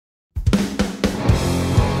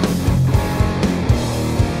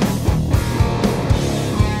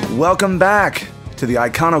Welcome back to the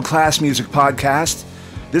Iconoclast Music Podcast.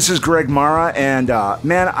 This is Greg Marra, and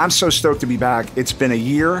man, I'm so stoked to be back. It's been a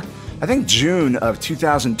year. I think June of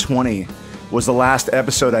 2020 was the last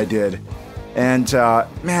episode I did, and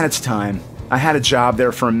man, it's time. I had a job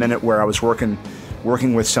there for a minute where I was working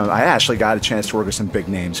with some. I actually got a chance to work with some big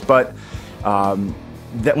names, but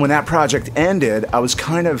when that project ended, I was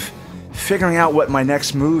kind of figuring out what my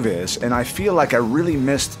next move is, and I feel like I really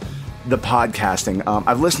missed the podcasting.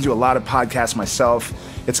 I've listened to a lot of podcasts myself.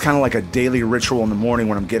 It's kind of like a daily ritual in the morning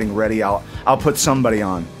when I'm getting ready. I'll put somebody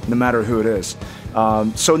on, no matter who it is.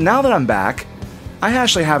 So now that I'm back, I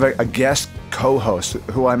actually have a guest co-host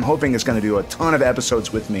who I'm hoping is going to do a ton of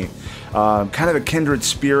episodes with me. Kind of a kindred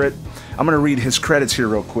spirit. I'm going to read his credits here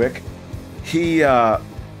real quick. Let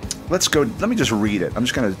me just read it. I'm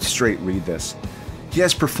just going to straight read this. He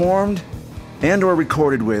has performed and or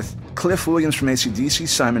recorded with Cliff Williams from AC/DC,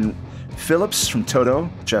 Simon Phillips from Toto,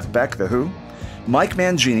 Jeff Beck, The Who, Mike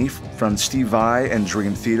Mangini from Steve Vai and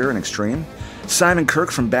Dream Theater and Extreme, Simon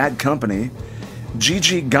Kirke from Bad Company,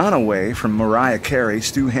 Gigi Ganaway from Mariah Carey,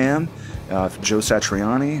 Stu Ham, Joe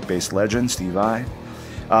Satriani, bass legend, Steve Vai,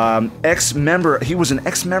 he was an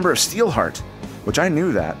ex-member of Steelheart, which I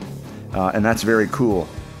knew that, and that's very cool.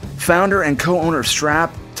 Founder and co-owner of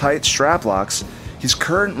Tight Straplocks. He's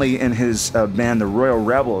currently in his band, the Royal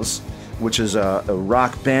Rebels, which is a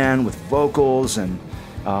rock band with vocals. And,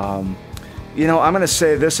 I'm going to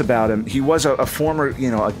say this about him. He was a former,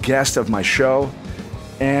 a guest of my show.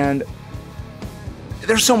 And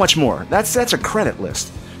there's so much more. That's a credit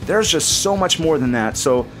list. There's just so much more than that.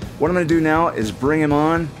 So what I'm going to do now is bring him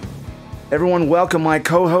on. Everyone welcome my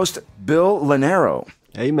co-host, Bill Lonero.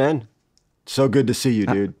 Hey, man. So good to see you,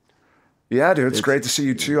 dude. Yeah, dude, it's great to see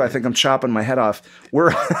you too. I think I'm chopping my head off.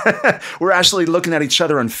 We're actually looking at each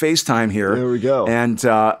other on FaceTime here. There we go. And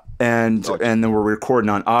then we're recording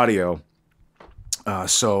on audio.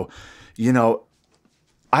 So,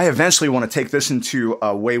 I eventually want to take this into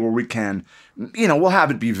a way where we can, we'll have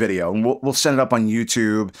it be video and we'll send it up on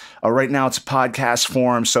YouTube. Right now it's a podcast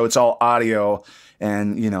form, so it's all audio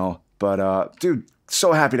and, dude,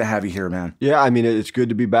 so happy to have you here, man. Yeah, I mean, it's good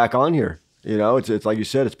to be back on here. It's like you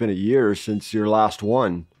said, it's been a year since your last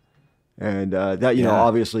one. And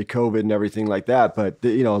obviously COVID and everything like that. But,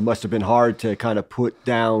 it must have been hard to kind of put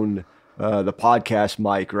down the podcast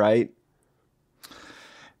mic, right?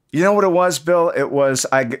 You know what it was, Bill? It was,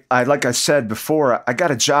 I like I said before, I got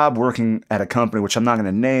a job working at a company, which I'm not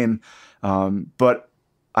going to name, but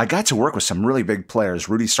I got to work with some really big players.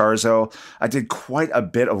 Rudy Sarzo. I did quite a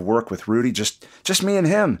bit of work with Rudy, just me and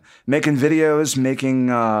him, making videos,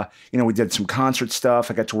 we did some concert stuff.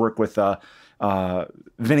 I got to work with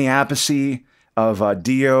Vinny Appice of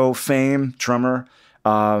Dio fame, drummer.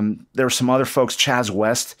 There were some other folks, Chaz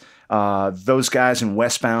West, those guys in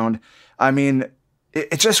Westbound. I mean,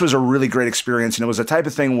 it just was a really great experience. And it was the type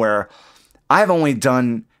of thing where I've only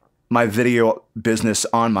done my video business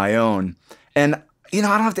on my own. And I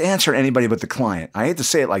don't have to answer anybody but the client. I hate to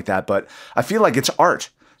say it like that, but I feel like it's art.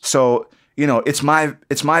 So, it's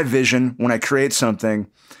my vision when I create something,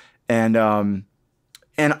 and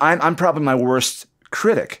I'm probably my worst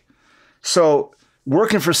critic. So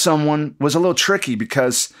working for someone was a little tricky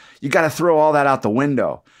because you got to throw all that out the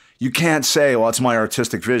window. You can't say, well, it's my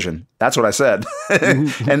artistic vision. That's what I said.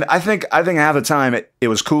 And I think half the time it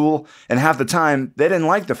was cool, and half the time they didn't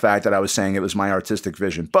like the fact that I was saying it was my artistic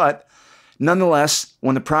vision. But nonetheless,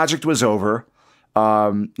 when the project was over,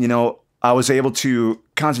 I was able to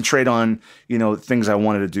concentrate on, things I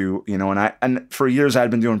wanted to do, and for years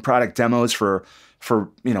I'd been doing product demos for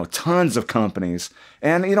tons of companies.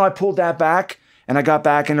 And, I pulled that back and I got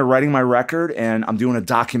back into writing my record, and I'm doing a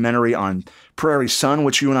documentary on Prairie Sun,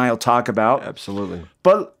 which you and I will talk about. Absolutely.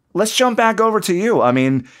 But let's jump back over to you. I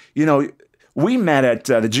mean, we met at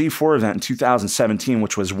the G4 event in 2017,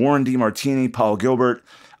 which was Warren DeMartini, Paul Gilbert,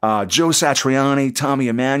 Joe Satriani, Tommy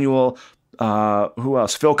Emmanuel, who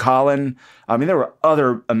else? Phil Collin. I mean, there were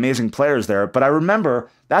other amazing players there, but I remember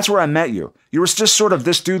that's where I met you. You were just sort of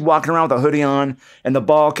this dude walking around with a hoodie on and the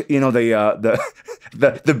ball, the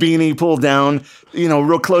beanie pulled down,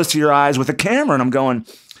 real close to your eyes with a camera. And I'm going,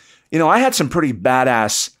 I had some pretty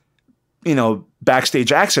badass,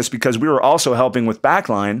 backstage access because we were also helping with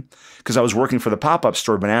Backline because I was working for the pop-up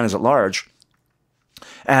store Bananas at Large,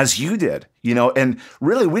 as you did, and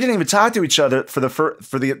really we didn't even talk to each other for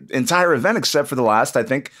the entire event except for the last, I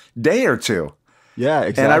think, day or two. Yeah,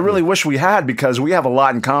 exactly. And I really wish we had because we have a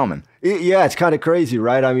lot in common. Yeah, it's kind of crazy,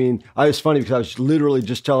 right? I mean, I was funny because I was literally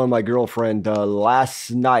just telling my girlfriend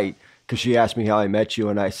last night because she asked me how I met you.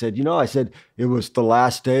 And I said, it was the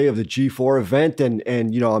last day of the G4 event. And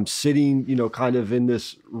I'm sitting, kind of in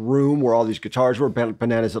this room where all these guitars were,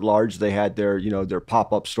 Bananas at Large. They had their, their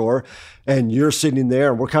pop-up store. And you're sitting there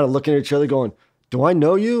and we're kind of looking at each other going, do I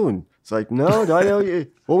know you? And it's like, no, do I know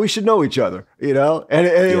you? Well, we should know each other, And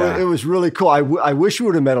it was really cool. I wish we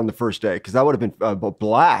would have met on the first day because that would have been a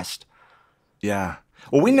blast. Yeah.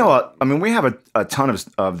 Well, we know, we have a ton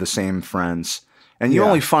of the same friends, and you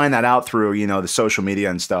only find that out through, the social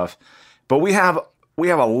media and stuff. But we have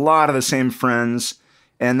a lot of the same friends,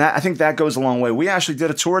 and I think that goes a long way. We actually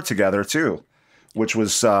did a tour together too, which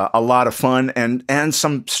was a lot of fun and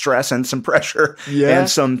some stress and some pressure and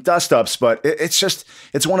some dust ups. But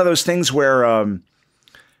it's one of those things where,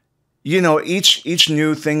 each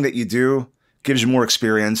new thing that you do gives you more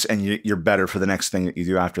experience, and you're better for the next thing that you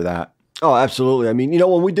do after that. Oh, absolutely.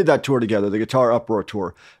 When we did that tour together, the Guitar Uproar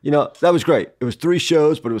tour, that was great. It was 3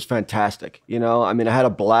 shows, but it was fantastic. I had a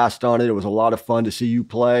blast on it. It was a lot of fun to see you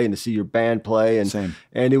play and to see your band play. And Same.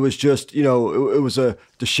 And it was just, it was to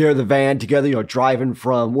share the van together, driving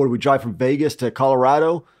from, where did we drive from Vegas to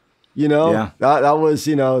Colorado? That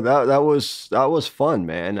was fun,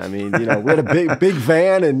 man. We had a big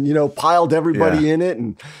van and, piled everybody in it.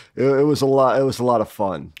 And it was a lot of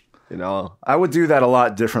fun. I would do that a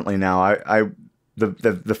lot differently now.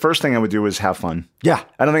 The first thing I would do was have fun. Yeah.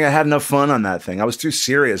 I don't think I had enough fun on that thing. I was too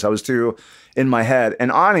serious. I was too in my head.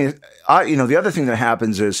 And the other thing that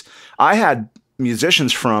happens is I had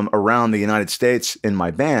musicians from around the United States in my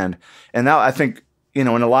band. And now I think, in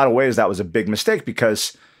a lot of ways that was a big mistake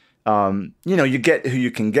because, you get who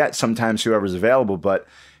you can get, sometimes whoever's available, but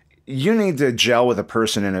you need to gel with a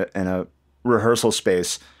person in a rehearsal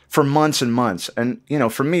space for months and months. And,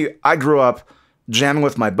 for me, I grew up jamming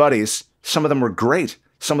with my buddies. Some of them were great.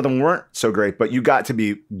 Some of them weren't so great, but you got to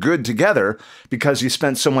be good together because you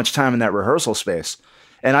spent so much time in that rehearsal space.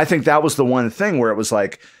 And I think that was the one thing where it was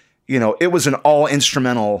like, it was an all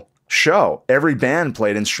instrumental show. Every band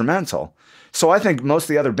played instrumental. So I think most of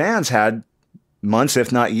the other bands had months,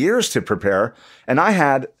 if not years to prepare. And I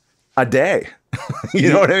had a day,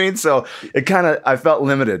 you know what I mean? So I felt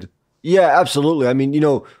limited. Yeah, absolutely. And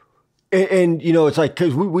it's like,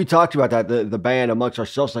 because we talked about that, the band amongst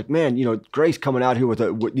ourselves, like, man, Gray's coming out here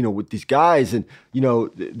with these guys and,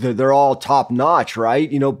 they're all top notch,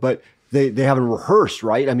 right? But they haven't rehearsed,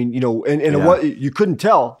 right? What you couldn't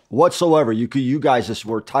tell whatsoever. You guys just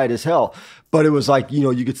were tight as hell. But it was like,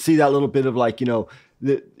 you could see that little bit of like,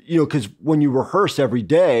 because when you rehearse every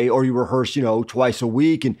day or you rehearse, twice a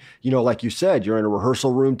week and, like you said, you're in a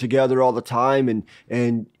rehearsal room together all the time.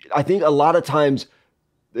 And I think a lot of times,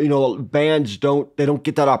 bands don't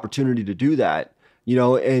get that opportunity to do that,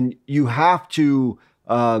 and you have to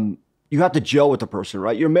gel with the person,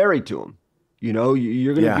 right? You're married to them,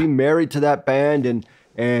 you're going to be married to that band and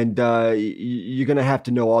you're going to have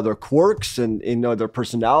to know all their quirks and their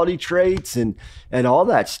personality traits and all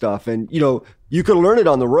that stuff. And, you can learn it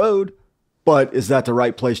on the road, but is that the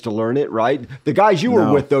right place to learn it, right? The guys you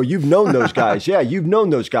were with, though, you've known those guys. Yeah, you've known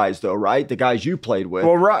those guys, though, right? The guys you played with.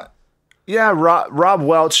 Well, Rob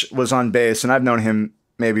Welch was on bass, and I've known him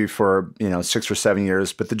maybe for 6 or 7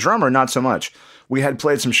 years, but the drummer, not so much. We had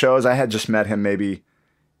played some shows. I had just met him maybe,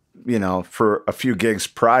 for a few gigs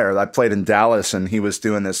prior. I played in Dallas, and he was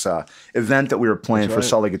doing this event that we were playing for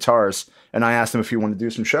Sully Guitars, and I asked him if he wanted to do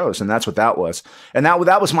some shows, and that's what that was. And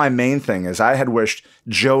that was my main thing, is I had wished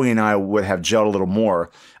Joey and I would have gelled a little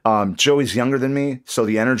more. Joey's younger than me, so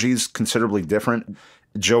the energy's considerably different.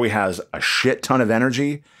 Joey has a shit ton of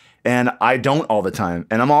energy, and I don't all the time.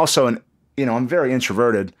 And I'm also I'm very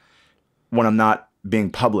introverted when I'm not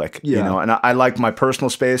being public, and I like my personal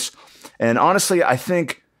space. And honestly, I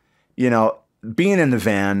think, being in the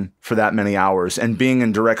van for that many hours and being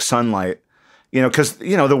in direct sunlight, because,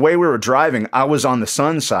 the way we were driving, I was on the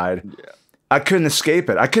sun side. Yeah. I couldn't escape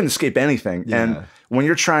it. I couldn't escape anything. Yeah. And when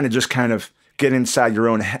you're trying to just kind of get inside your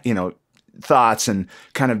own, thoughts and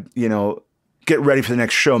kind of, get ready for the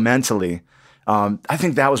next show mentally, I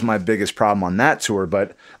think that was my biggest problem on that tour.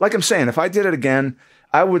 But like I'm saying, if I did it again,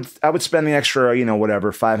 I would spend the extra,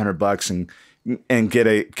 $500 and get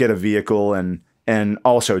a vehicle and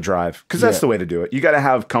also drive, because that's the way to do it. You got to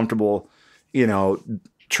have comfortable,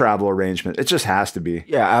 travel arrangement. It just has to be.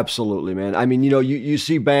 Yeah, absolutely, man. You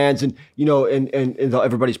see bands and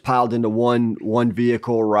everybody's piled into one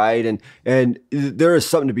vehicle, right? And there is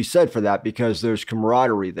something to be said for that, because there's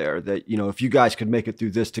camaraderie there that, if you guys could make it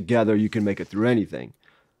through this together, you can make it through anything.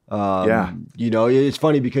 It's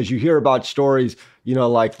funny because you hear about stories,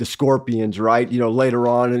 like the Scorpions, right? Later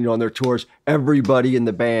on, on their tours, everybody in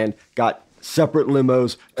the band got separate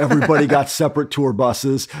limos. Everybody got separate tour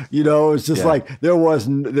buses. You know, it's just like there was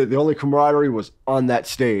the only camaraderie was on that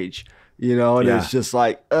stage. You know, and it's just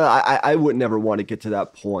like I would never want to get to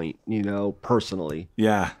that point. You know, personally.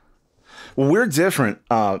 Yeah. Well, we're different.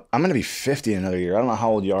 I'm going to be 50 in another year. I don't know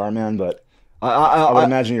how old you are, man, but I would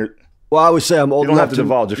imagine you're. Well, I would say I'm old enough. You don't have to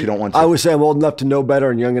divulge if you don't want to. I would say I'm old enough to know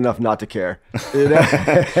better and young enough not to care. You know?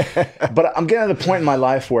 But I'm getting to the point in my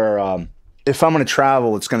life where if I'm going to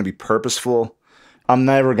travel, it's going to be purposeful. I'm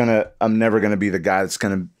never gonna be the guy that's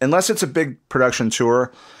gonna, unless it's a big production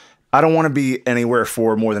tour. I don't want to be anywhere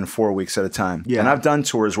for more than 4 weeks at a time. Yeah. And I've done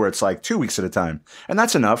tours where it's like 2 weeks at a time, and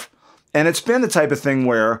that's enough. And it's been the type of thing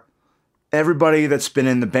where everybody that's been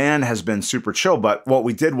in the band has been super chill. But what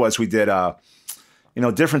we did was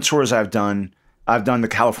different tours I've done. I've done the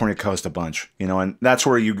California coast a bunch, and that's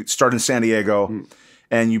where you start in San Diego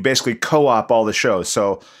and you basically co-op all the shows.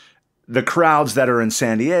 So the crowds that are in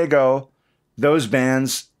San Diego, those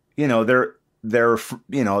bands, they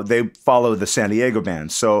follow the San Diego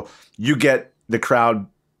bands. So you get the crowd,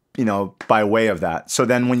 by way of that. So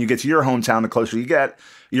then when you get to your hometown, the closer you get,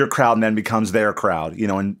 your crowd then becomes their crowd,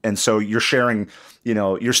 and so you're sharing,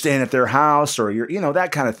 you're staying at their house or you're,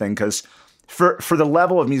 that kind of thing. Cause for the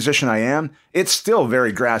level of musician I am, it's still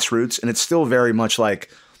very grassroots, and it's still very much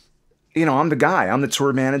like, I'm the guy, I'm the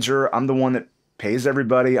tour manager. I'm the one that pays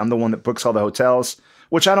everybody. I'm the one that books all the hotels,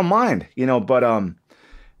 which I don't mind, but,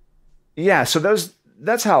 yeah, so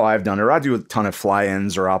that's how I've done it. Or I do a ton of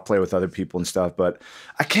fly-ins, or I'll play with other people and stuff, but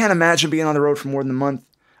I can't imagine being on the road for more than a month.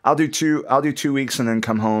 I'll do 2 weeks and then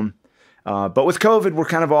come home. But with COVID, we're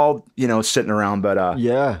kind of all, sitting around, but,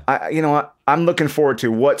 I'm looking forward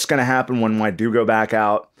to what's going to happen when I do go back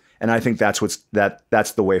out. And I think that's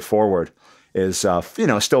the way forward is,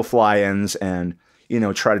 still fly-ins and,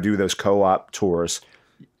 try to do those co-op tours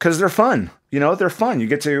because they're fun. They're fun. You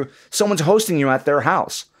get to, someone's hosting you at their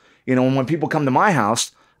house. And when people come to my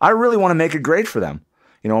house, I really want to make it great for them.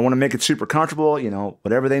 I want to make it super comfortable,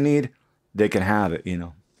 whatever they need, they can have it,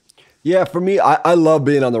 Yeah, for me, I love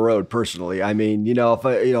being on the road personally. I mean,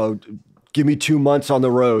 if give me 2 months on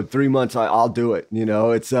the road, 3 months, I'll do it.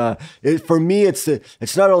 It's for me, it's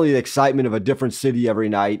not only the excitement of a different city every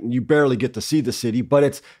night, and you barely get to see the city, but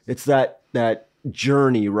it's that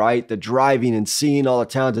journey, right? The driving and seeing all the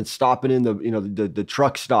towns and stopping in the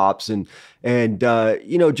truck stops and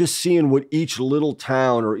just seeing what each little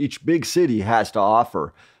town or each big city has to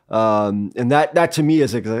offer. And that to me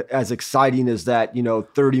is as exciting as that,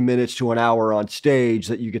 30 minutes to an hour on stage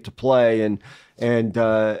that you get to play and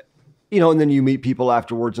then you meet people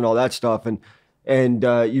afterwards and all that stuff. And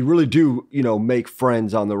you really do, make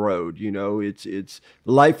friends on the road. It's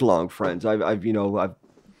lifelong friends. I've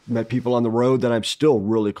met people on the road that I'm still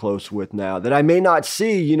really close with now that I may not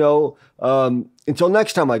see, until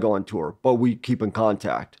next time I go on tour, but we keep in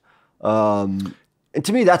contact. And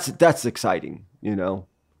to me, that's exciting,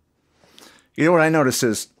 what I noticed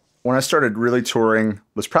is when I started really touring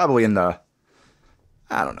was probably in the,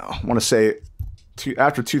 I don't know, I want to say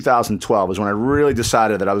after 2012 was when I really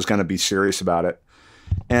decided that I was going to be serious about it.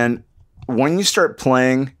 And when you start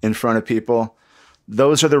playing in front of people,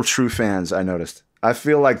 those are the true fans, I noticed. I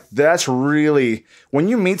feel like that's really, when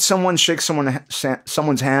you meet someone, shake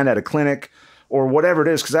someone's hand at a clinic or whatever it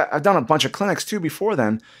is, because I've done a bunch of clinics too before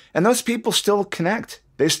then, and those people still connect.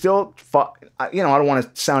 They still, I don't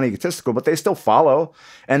want to sound egotistical, but they still follow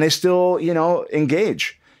and they still,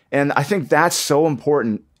 engage. And I think that's so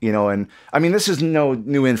important, and I mean, this is no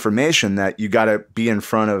new information that you got to be in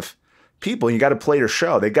front of people. You got to play your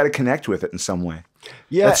show. They got to connect with it in some way.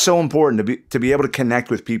 Yeah. That's so important to be able to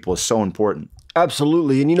connect with people is so important.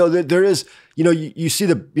 Absolutely. And, there is, you see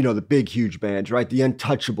the big, huge bands, right? The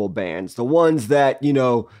untouchable bands, the ones that,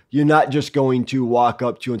 you're not just going to walk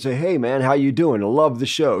up to and say, hey, man, how you doing? I love the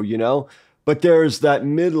show, But there's that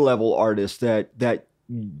mid-level artist that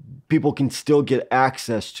people can still get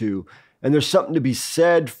access to. And there's something to be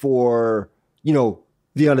said for,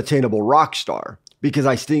 the unattainable rock star, because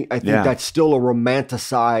I think that's still a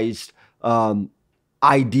romanticized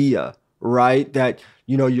idea, right? That,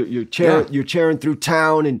 you're cheering through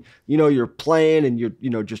town and, you're playing and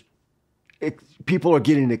you're, people are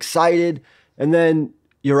getting excited and then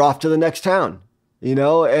you're off to the next town,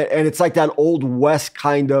 and it's like that old West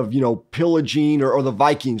kind of, pillaging or the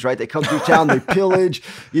Vikings, right? They come through town, they pillage,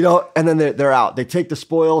 and then they're out. They take the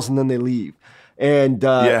spoils and then they leave. And,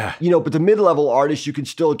 but the mid-level artists, you can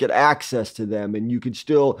still get access to them and you can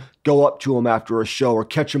still go up to them after a show or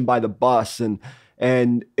catch them by the bus. And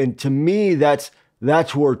to me, that's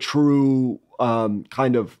where true,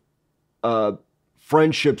 kind of,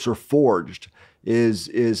 friendships are forged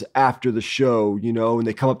is after the show, you know, and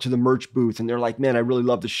they come up to the merch booth and they're like, man, I really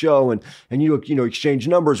love the show. And you exchange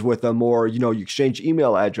numbers with them, or, you exchange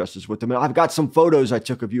email addresses with them. And I've got some photos I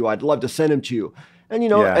took of you. I'd love to send them to you. And,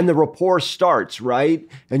 and the rapport starts, right?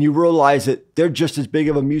 And you realize that they're just as big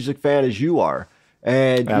of a music fan as you are.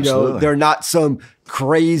 And, they're not some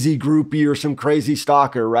crazy groupie or some crazy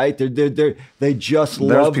stalker, right? They just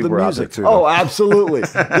love the music. Too, oh, absolutely.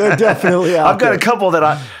 They're definitely out there. I've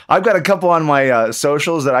got a couple on my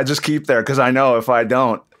socials that I just keep there because I know if I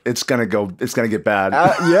don't, it's gonna get bad.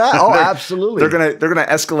 Yeah. Oh, absolutely. They're gonna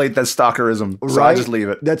escalate that stalkerism. So right? I just leave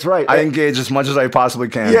it. That's right. I engage as much as I possibly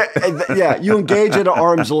can. Yeah. You engage at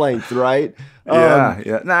arm's length, right?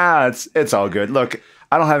 Yeah. Nah, it's all good. Look,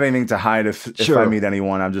 I don't have anything to hide if I meet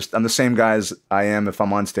anyone. I'm the same guy as I am if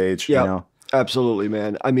I'm on stage. Yeah, absolutely,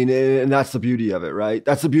 man. I mean, and that's the beauty of it, right?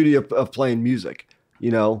 That's the beauty of playing music,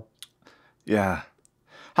 Yeah.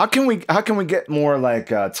 How can we get more like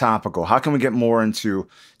topical? How can we get more into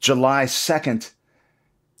July 2nd,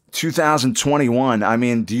 2021? I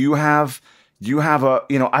mean, do you have a,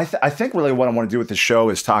 I think really what I want to do with the show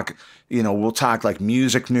is talk, we'll talk like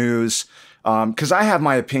music news. Cause I have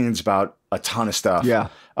my opinions about a ton of stuff. Yeah.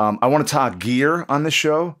 I want to talk gear on the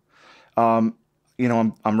show. I'm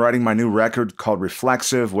writing my new record called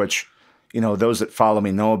Reflexive, which, those that follow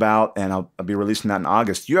me know about, and I'll be releasing that in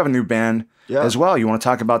August. You have a new band as well. You want to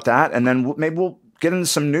talk about that? And then maybe we'll get into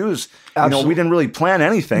some news. Absolutely. We didn't really plan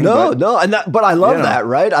anything. No. But I love that,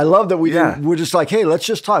 right? I love that we're just like, hey, let's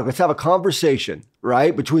just talk. Let's have a conversation,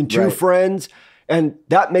 right? Between two friends. And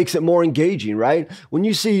that makes it more engaging, right? When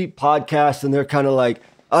you see podcasts and they're kind of like,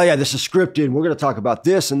 oh yeah, this is scripted. We're going to talk about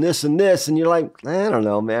this and this and this. And you're like, I don't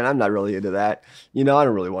know, man. I'm not really into that. I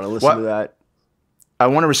don't really want to listen to that. I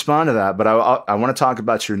want to respond to that, but I want to talk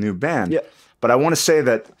about your new band. Yeah. But I want to say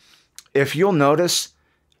that if you'll notice,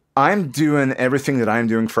 I'm doing everything that I'm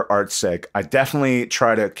doing for art's sake. I definitely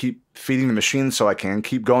try to keep feeding the machine so I can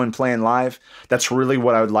keep going playing live. That's really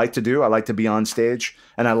what I would like to do. I like to be on stage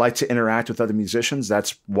and I like to interact with other musicians.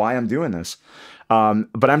 That's why I'm doing this.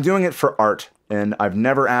 But I'm doing it for art, and I've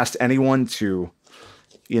never asked anyone to,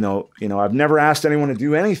 I've never asked anyone to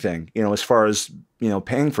do anything, as far as,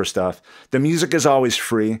 paying for stuff. The music is always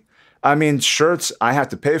free. I mean, shirts, I have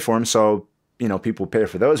to pay for them. So, people pay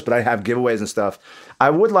for those, but I have giveaways and stuff.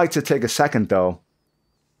 I would like to take a second though,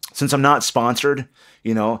 since I'm not sponsored,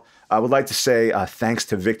 I would like to say thanks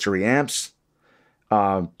to Victory Amps,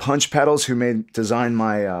 Punch Pedals, who designed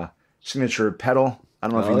my signature pedal. I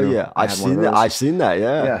don't know if you know. Oh yeah, I've seen that.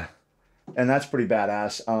 Yeah. Yeah, and that's pretty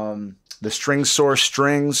badass. The String Source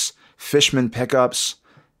strings, Fishman pickups,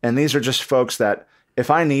 and these are just folks that if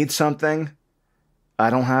I need something, I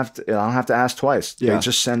don't have to ask twice. Yeah. They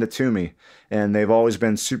just send it to me, and they've always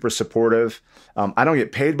been super supportive. I don't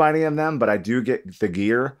get paid by any of them, but I do get the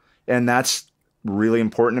gear, and that's really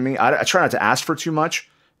important to me. I try not to ask for too much.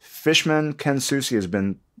 Fishman Ken Susi has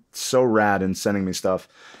been so rad in sending me stuff.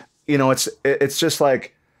 It's just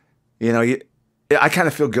like, I kind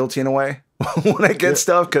of feel guilty in a way when I get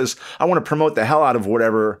stuff because I want to promote the hell out of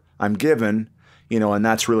whatever I'm given, and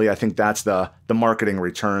that's really, I think that's the marketing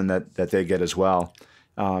return that they get as well.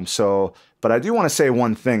 But I do want to say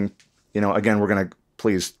one thing, again, we're going to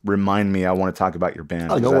please remind me. I want to talk about your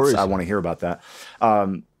band. Oh, no worries. I want to hear about that.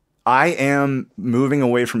 I am moving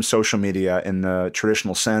away from social media in the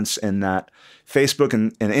traditional sense, in that Facebook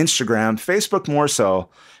and Instagram, Facebook more so.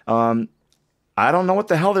 I don't know what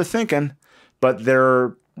the hell they're thinking, but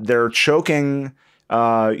they're choking,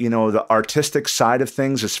 the artistic side of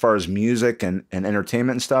things as far as music and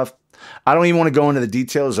entertainment and stuff. I don't even want to go into the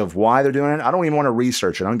details of why they're doing it. I don't even want to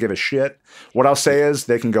research it. I don't give a shit. What I'll say is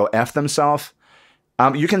they can go F themselves.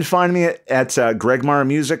 You can find me at Greg Marra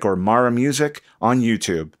Music or Marra Music on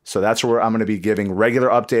YouTube. So that's where I'm going to be giving regular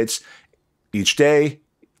updates each day,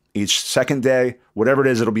 each second day, whatever it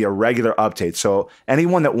is, it'll be a regular update. So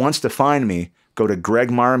anyone that wants to find me, go to Greg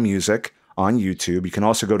Marra Music on YouTube. You can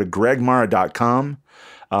also go to gregmarra.com.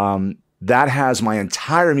 That has my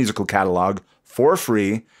entire musical catalog for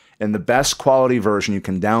free in the best quality version. You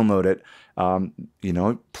can download it.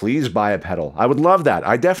 Please buy a pedal. I would love that.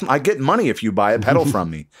 I get money if you buy a pedal from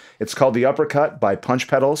me. It's called the Uppercut by Punch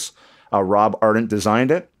Pedals. Rob Ardent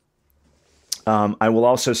designed it. I will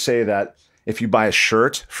also say that if you buy a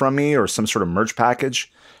shirt from me or some sort of merch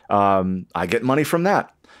package, I get money from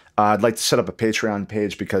that. I'd like to set up a Patreon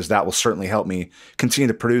page because that will certainly help me continue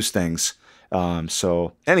to produce things.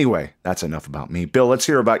 So anyway, that's enough about me. Bill, let's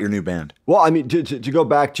hear about your new band. Well, I mean, to go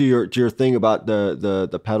back to your thing about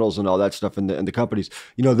the pedals and all that stuff and the companies,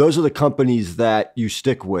 those are the companies that you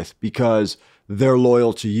stick with because they're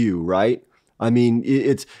loyal to you, right? I mean,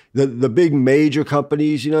 it's the big major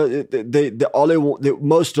companies, you know,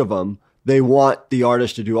 most of them, they want the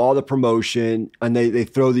artist to do all the promotion and they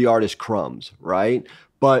throw the artist crumbs, right?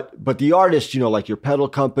 But the artist, you know, like your pedal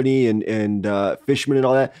company and Fishman and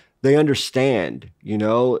all that, they understand, you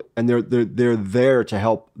know, and they're there to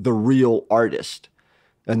help the real artist.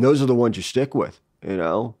 And those are the ones you stick with, you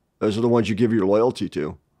know, those are the ones you give your loyalty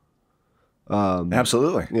to.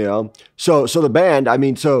 Absolutely. You know, so the band, I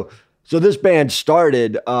mean, so this band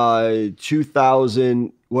started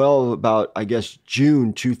 2000, well, about, I guess,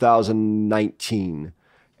 June 2019.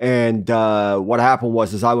 And what happened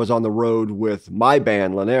was I was on the road with my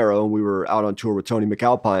band, Lonero, and we were out on tour with Tony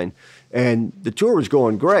McAlpine. And the tour was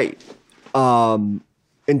going great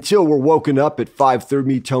until we're woken up at 5:30.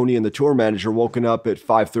 Me, Tony, and the tour manager woken up at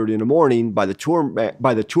 5:30 in the morning by the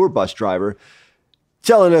tour bus driver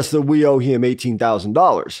telling us that we owe him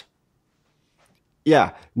 $18,000.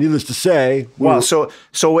 Yeah, needless to say. Wow. So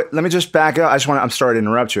let me just back up. I'm sorry to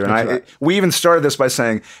interrupt you. And we even started this by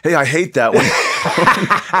saying, hey, I hate that one.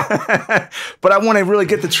 But I want to really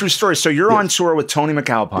get the true story. So you're on tour with Tony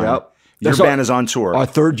McAlpine. Yep. Your band is on tour. Our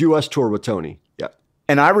third U.S. tour with Tony. Yeah.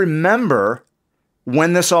 And I remember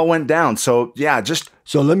when this all went down. So yeah,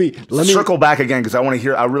 so let me circle back again because I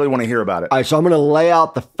really want to hear about it. All right, so I'm going to lay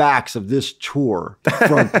out the facts of this tour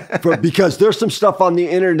because there's some stuff on the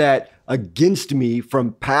internet against me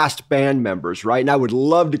from past band members, right? And I would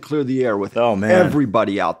love to clear the air with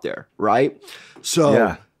everybody out there, right?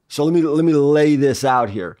 So let me lay this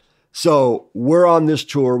out here. So we're on this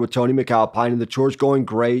tour with Tony McAlpine, and the tour's going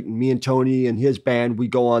great. And me and Tony and his band, we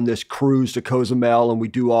go on this cruise to Cozumel, and we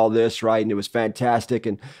do all this, right? And it was fantastic.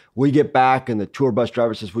 And we get back, and the tour bus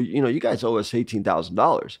driver says, well, you know, you guys owe us $18,000.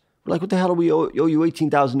 We're like, what the hell do we owe you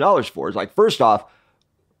 $18,000 for? It's like, first off,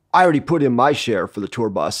 I already put in my share for the tour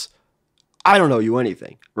bus. I don't owe you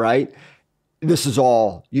anything, right? This is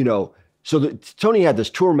all, you know. So Tony had this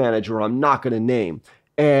tour manager I'm not going to name.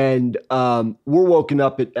 And we're woken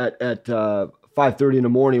up at 5:30 in the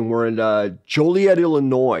morning. We're in Joliet,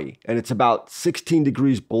 Illinois, and it's about 16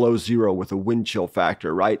 degrees below zero with a wind chill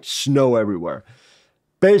factor, right? Snow everywhere.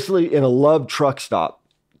 Basically in a Love truck stop,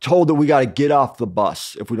 told that we got to get off the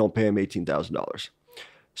bus if we don't pay him $18,000.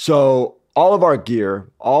 So all of our gear,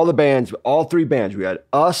 all the bands, all three bands, we had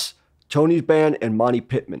us, Tony's band, and Monty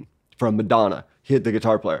Pittman from Madonna. He hit the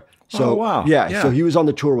guitar player. So, wow. Yeah, so he was on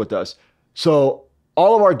the tour with us. So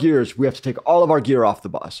all of our gears, we have to take all of our gear off the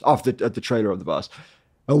bus, at the trailer of the bus.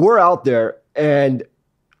 And we're out there and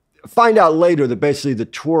find out later that basically the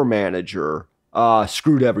tour manager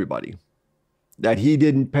screwed everybody, that he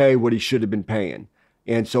didn't pay what he should have been paying.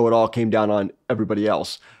 And so it all came down on everybody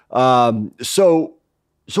else. So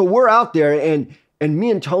we're out there and me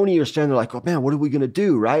and Tony are standing there like, oh man, what are we going to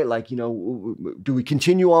do? Right? Like, you know, do we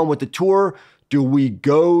continue on with the tour? Do we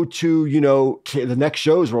go to, you know, the next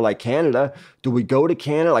shows were like Canada? Do we go to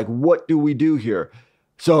Canada? Like, what do we do here?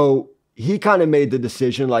 So he kind of made the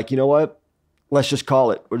decision, like, you know what? Let's just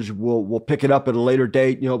call it. We'll pick it up at a later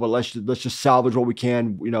date, you know, but let's just salvage what we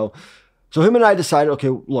can, you know. So him and I decided, okay,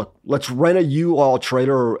 look, let's rent a U-Haul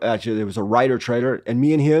trailer, or actually it was a Ryder trailer, and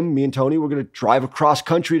me and Tony, we're going to drive across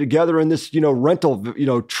country together in this, you know, rental, you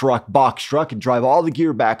know, box truck, and drive all the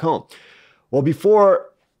gear back home. Well,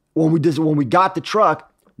 when we got the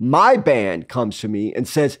truck, my band comes to me and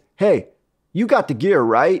says, hey, you got the gear,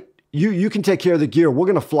 right? You can take care of the gear. We're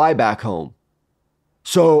going to fly back home.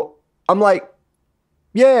 So I'm like,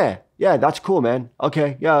 yeah, that's cool, man.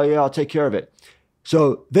 Okay, yeah, I'll take care of it.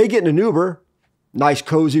 So they get in an Uber, nice,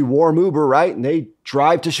 cozy, warm Uber, right? And they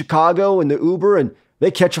drive to Chicago in the Uber, and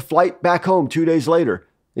they catch a flight back home 2 days later.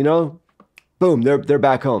 You know, boom, they're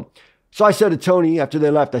back home. So I said to Tony after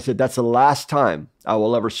they left, I said, that's the last time I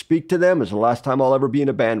will ever speak to them. It's the last time I'll ever be in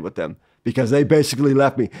a band with them, because they basically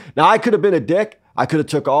left me. Now, I could have been a dick. I could have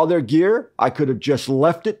took all their gear. I could have just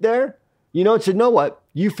left it there, you know, and said, know what?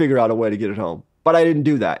 You figure out a way to get it home. But I didn't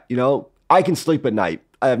do that. You know, I can sleep at night.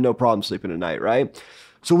 I have no problem sleeping at night, right?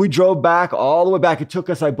 So we drove back all the way back. It took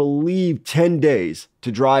us, I believe, 10 days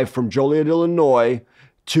to drive from Joliet, Illinois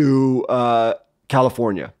to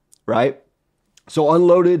California, right? So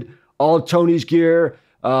unloaded all of Tony's gear.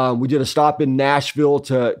 We did a stop in Nashville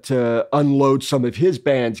to unload some of his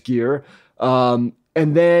band's gear. And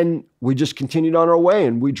then we just continued on our way,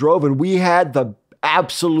 and we drove, and we had the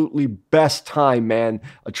absolutely best time, man,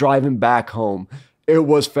 driving back home. It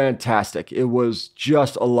was fantastic. It was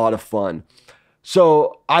just a lot of fun.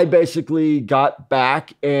 So I basically got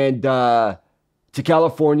back and to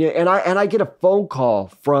California, and I get a phone call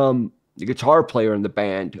from the guitar player in the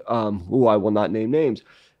band, who I will not name names,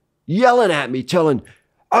 yelling at me, telling,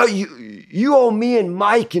 oh, you owe me and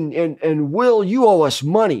Mike and Will, you owe us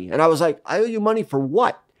money. And I was like, I owe you money for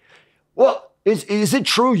what? Well, is it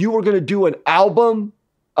true you were going to do an album?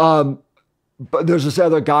 But there's this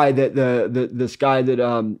other guy this guy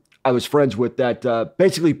that I was friends with that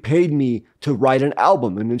basically paid me to write an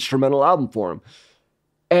album, an instrumental album for him.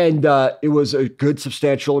 And it was a good,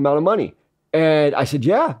 substantial amount of money. And I said,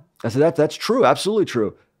 yeah. I said, that's true. Absolutely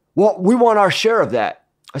true. Well, we want our share of that.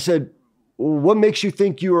 I said, what makes you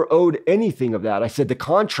think you are owed anything of that? I said, the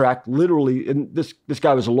contract literally, and this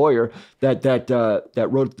guy was a lawyer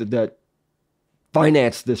that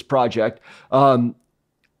financed this project.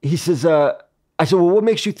 He says, I said, well, what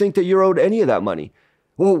makes you think that you're owed any of that money?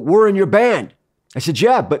 Well, we're in your band. I said,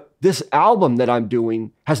 yeah, but this album that I'm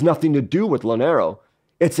doing has nothing to do with Lonero.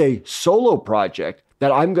 It's a solo project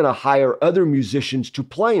that I'm going to hire other musicians to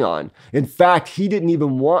play on. In fact, he didn't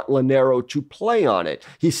even want Lonero to play on it.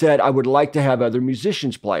 He said, I would like to have other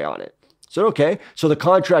musicians play on it. I said, okay. So the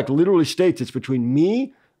contract literally states it's between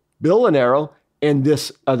me, Bill Lonero, and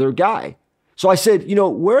this other guy. So I said,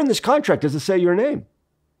 where in this contract does it say your name?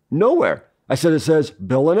 Nowhere. I said, it says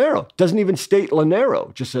Bill Lonero. Doesn't even state Lonero.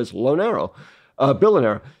 It just says Lonero, Bill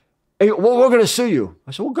Lonero. Hey, well, we're going to sue you.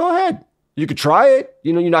 I said, well, go ahead. You could try it.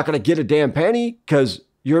 You're not going to get a damn penny because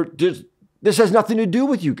this has nothing to do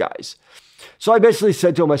with you guys. So I basically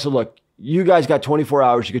said to him, I said, look, you guys got 24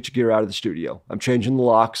 hours to get your gear out of the studio. I'm changing the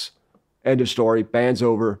locks. End of story. Band's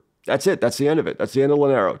over. That's it. That's the end of it. That's the end of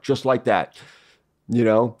Lonero. Just like that.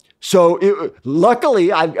 So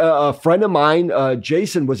luckily, a friend of mine,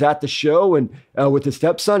 Jason, was at the show and with his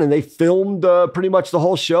stepson, and they filmed pretty much the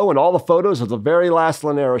whole show and all the photos of the very last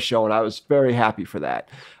Lonero show, and I was very happy for that.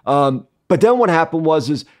 But then what happened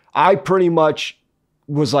was I pretty much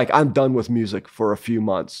was like, I'm done with music for a few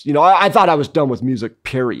months. I thought I was done with music,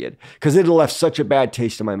 period, because it had left such a bad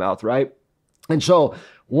taste in my mouth, right? And so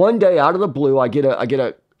one day, out of the blue, I get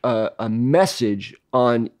a message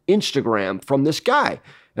on Instagram from this guy.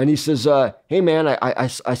 And he says, hey, man, I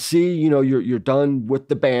see, you're done with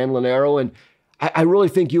the band, Lonero, and I really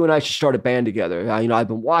think you and I should start a band together. I've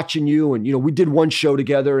been watching you, and, we did one show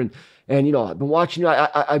together, and I've been watching you.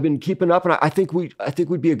 I've been keeping up, and I think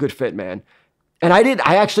we'd be a good fit, man. And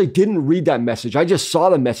I actually didn't read that message. I just saw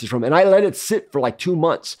the message from him, and I let it sit for like 2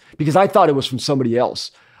 months because I thought it was from somebody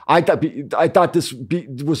else. I thought this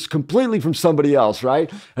was completely from somebody else, right?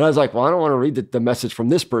 And I was like, well, I don't want to read the message from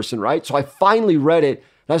this person, right? So I finally read it.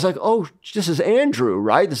 And I was like, oh, this is Andrew,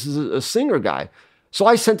 right? This is a singer guy. So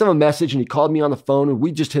I sent him a message, and he called me on the phone, and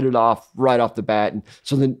we just hit it off right off the bat. And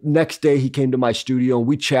so the next day he came to my studio, and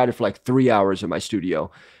we chatted for like 3 hours in my studio.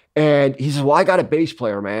 And he says, well, I got a bass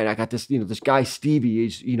player, man. I got this, this guy, Stevie.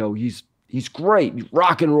 He's great. He's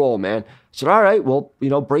rock and roll, man. I said, all right, well,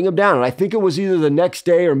 bring him down. And I think it was either the next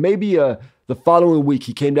day or maybe the following week,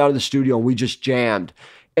 he came down to the studio and we just jammed.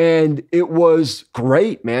 And it was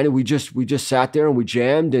great, man. And we just sat there and we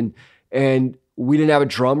jammed, and we didn't have a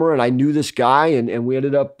drummer, and I knew this guy, and we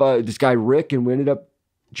ended up, this guy, Rick, and we ended up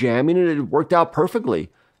jamming, and it worked out perfectly.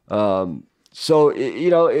 What's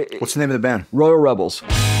the name of the band? Royal Rebels.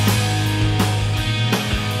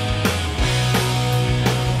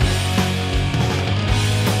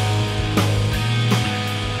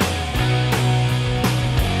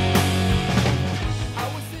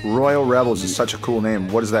 Royal Rebels is such a cool name.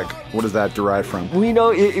 What does that derive from?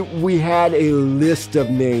 We had a list of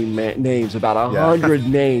names, about 100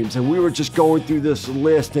 names, and we were just going through this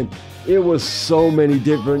list, and it was so many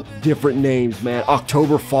different names, man.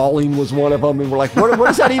 October Falling was one of them, and we're like, what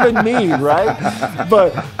does that even mean, right?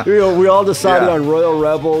 But we all decided on Royal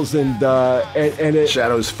Rebels, and it,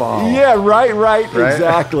 Shadows Fall. Yeah, right,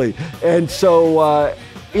 exactly. And so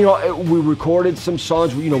we recorded some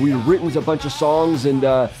songs. We'd written a bunch of songs, and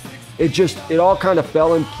it all kind of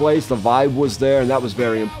fell in place. The vibe was there, and that was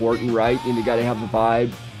very important, right? And you got to have the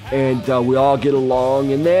vibe, and we all get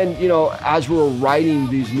along. And then, as we were writing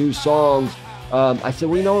these new songs, I said,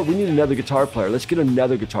 well, we need another guitar player. Let's get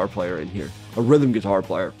another guitar player in here, a rhythm guitar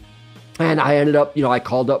player. And I ended up, I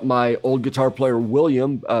called up my old guitar player,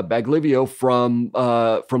 William Baglivio from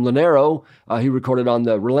Lonero. He recorded on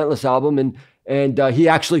the Relentless album, and he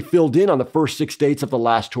actually filled in on the first 6 dates of the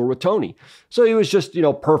last tour with Tony. So he was just,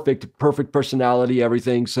 perfect personality,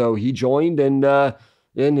 everything. So he joined, and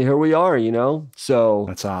here we are, So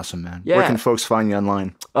that's awesome, man. Yeah. Where can folks find you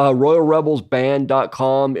online?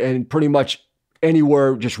 RoyalRebelsBand.com, and pretty much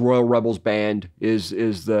anywhere, just Royal Rebels Band is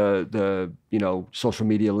the social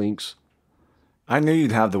media links. I knew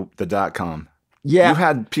you'd have the .com. Yeah. You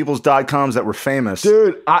had people's .coms that were famous,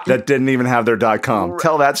 dude, that didn't even have their .com.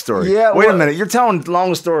 Tell that story. Yeah, Wait a minute. You're telling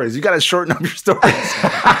long stories. You got to shorten up your stories.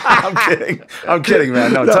 I'm kidding,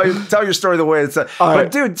 man. No, tell your story the way it's. But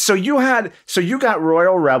right. dude, so you got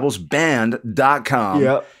RoyalRebelsBand.com.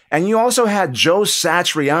 Yep. And you also had Joe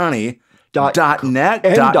Satriani .net,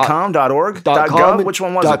 .com, .org, .gov. Which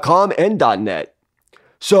one was it? .com and .net.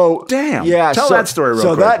 So damn, yeah. Tell that story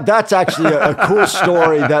real quick. So that's actually a cool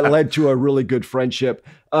story that led to a really good friendship.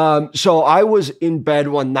 So I was in bed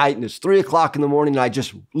one night and it's 3:00 in the morning and I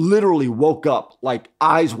just literally woke up like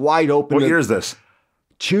eyes wide open. What year is this?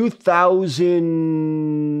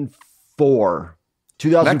 2004.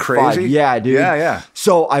 2005. Isn't that crazy? Yeah, dude. Yeah.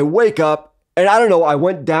 So I wake up and I don't know, I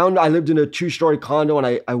went down, I lived in a 2-story condo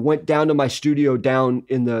and I went down to my studio down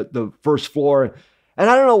in the first floor. And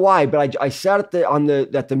I don't know why, but I sat at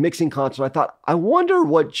the mixing console. I thought, I wonder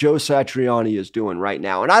what Joe Satriani is doing right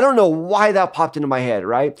now. And I don't know why that popped into my head,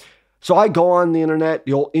 right? So I go on the internet,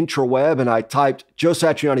 the old intraweb, and I typed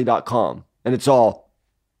joesatriani.com. And it's all,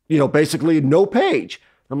 basically no page.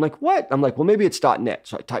 I'm like, what? I'm like, well, maybe it's .net.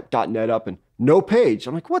 So I type .net up and no page.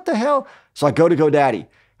 I'm like, what the hell? So I go to GoDaddy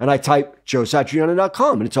and I type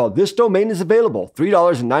joesatriani.com. And it's all, this domain is available,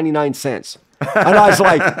 $3.99. And I was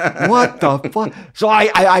like, what the fuck? So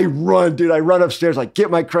I run, dude. I run upstairs, like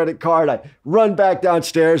get my credit card. I run back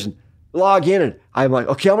downstairs and log in. And I'm like,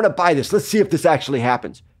 okay, I'm going to buy this. Let's see if this actually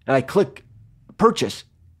happens. And I click purchase.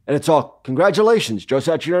 And it's all, congratulations,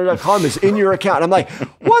 joesatriani.com is in your account. And I'm like,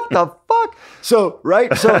 what the fuck? So,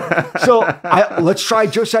 right? So let's try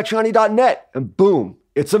joesatriani.net. And boom,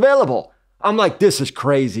 it's available. I'm like, this is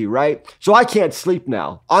crazy, right? So I can't sleep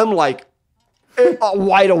now. I'm like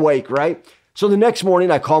wide awake, right? So the next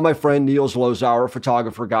morning, I call my friend Neil Zlozauer,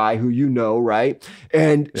 photographer guy who right?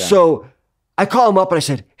 And so I call him up and I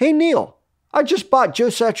said, hey, Neil, I just bought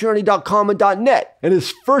joesatriani.com and .net. And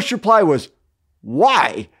his first reply was,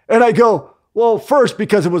 why? And I go, well, first,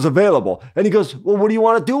 because it was available. And he goes, well, what do you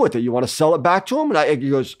want to do with it? You want to sell it back to him? And I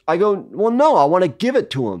go, well, no, I want to give it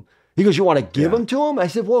to him. He goes, you want to give them to him? I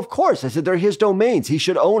said, well, of course. I said, they're his domains. He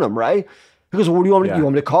should own them, right? He goes, well, what do you want me to do? You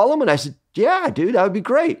want me to call him? And I said, yeah, dude, that would be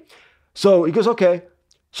great. So he goes, okay.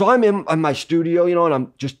 So I'm in my studio, and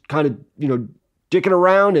I'm just kind of, dicking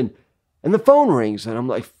around and the phone rings and I'm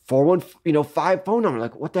like 415 phone number.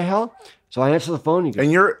 Like, what the hell? So I answer the phone. And,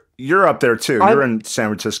 and you're up there too. You're in San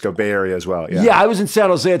Francisco Bay Area as well. Yeah. Yeah, I was in San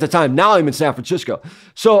Jose at the time. Now I'm in San Francisco.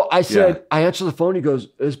 So I said, I answer the phone. He goes,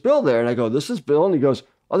 is Bill there? And I go, this is Bill. And he goes,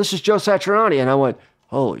 oh, this is Joe Satriani. And I went,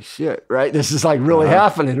 holy shit, right? This is like really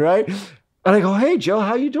happening, right? And I go, hey, Joe,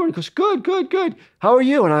 how you doing? He goes, good. How are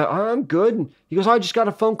you? And I'm good. And he goes, I just got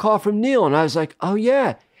a phone call from Neil. And I was like, oh,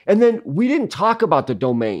 yeah. And then we didn't talk about the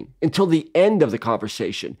domain until the end of the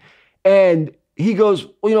conversation. And he goes,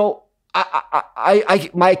 well,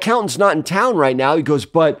 my accountant's not in town right now. He goes,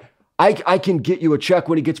 but I can get you a check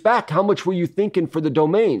when he gets back. How much were you thinking for the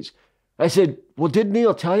domains? I said, well, did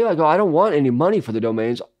Neil tell you? I go, I don't want any money for the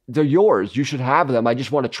domains. They're yours. You should have them. I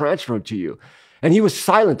just want to transfer them to you. And he was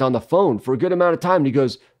silent on the phone for a good amount of time. And he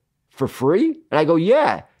goes, for free? And I go,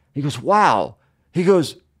 yeah. He goes, wow. He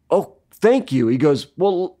goes, oh, thank you. He goes,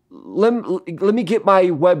 well, let me get my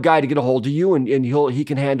web guy to get a hold of you and he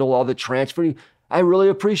can handle all the transfer. I really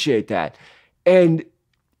appreciate that. And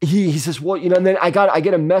he says, well, and then I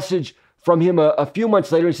get a message from him a few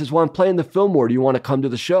months later. He says, well, I'm playing the Fillmore. Do you want to come to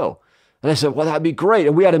the show? And I said, well, that'd be great.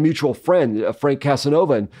 And we had a mutual friend, Frank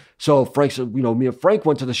Casanova. And so Frank said, me and Frank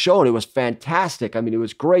went to the show and it was fantastic. I mean, it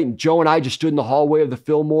was great. And Joe and I just stood in the hallway of the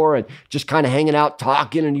Fillmore and just kind of hanging out,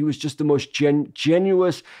 talking. And he was just the most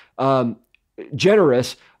generous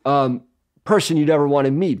person you'd ever want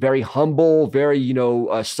to meet. Very humble, very,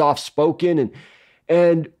 soft-spoken.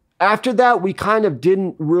 And after that, we kind of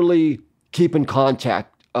didn't really keep in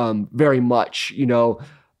contact very much,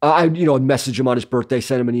 I'd message him on his birthday,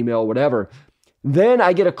 send him an email, whatever. Then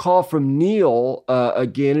I get a call from Neil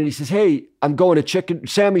again, and he says, hey, I'm going to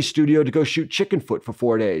Sammy's studio to go shoot Chickenfoot for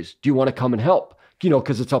 4 days. Do you want to come and help?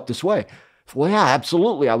 Because it's up this way. Well, yeah,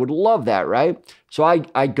 absolutely. I would love that, right? So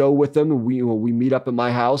I go with them, and we meet up at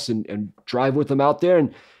my house and drive with them out there,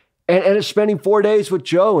 and it's spending 4 days with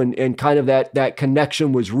Joe, and kind of that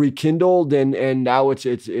connection was rekindled, and now it's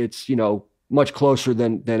much closer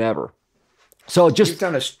than ever. So just you've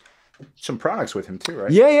done some products with him too,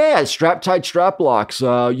 right? Yeah. Strap tight strap locks.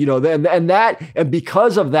 And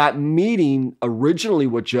because of that meeting originally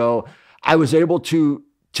with Joe, I was able to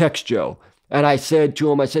text Joe. And I said to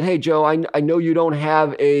him, hey, Joe, I know you don't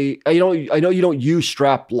have I know you don't use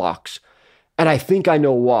strap locks. And I think I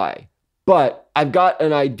know why. but I've got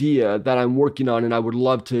an idea that I'm working on, and I would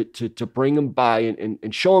love to bring them by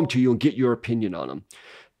and show them to you and get your opinion on them.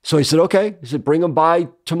 So he said, okay. He said, bring them by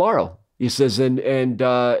tomorrow. He says,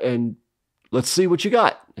 and let's see what you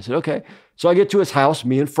got. I said, okay. So I get to his house,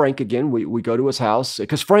 me and Frank again, we go to his house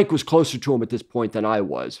because Frank was closer to him at this point than I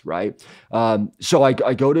was, right? So I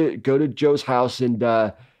go to Joe's house,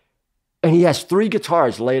 and he has 3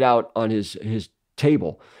 guitars laid out on his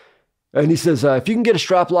table. And he says, if you can get a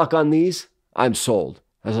strap lock on these, I'm sold.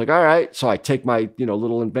 I was like, all right. So I take my,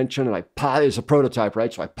 little invention and I pop, it's a prototype,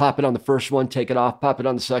 right? So I pop it on the first one, take it off, pop it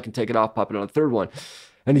on the second, take it off, pop it on the third one.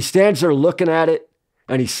 And he stands there looking at it,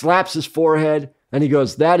 and he slaps his forehead, and he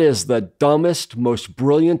goes, that is the dumbest, most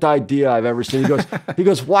brilliant idea I've ever seen. He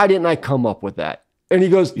goes, why didn't I come up with that? And he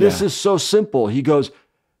goes, this is so simple. He goes,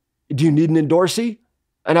 do you need an endorsee?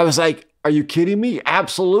 And I was like, are you kidding me?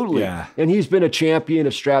 Absolutely. Yeah. And he's been a champion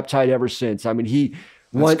of strap tight ever since. I mean,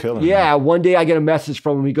 one day I get a message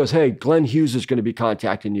from him. He goes, hey, Glenn Hughes is going to be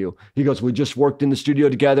contacting you. He goes, we just worked in the studio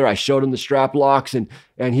together. I showed him the strap locks, and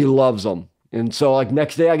he loves them. And so like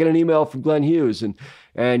next day I get an email from Glenn Hughes,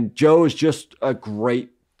 and Joe is just a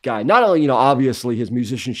great guy. Not only, obviously his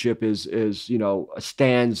musicianship is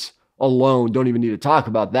stands alone. Don't even need to talk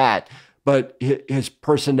about that, but his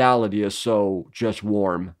personality is so just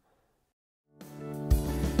warm.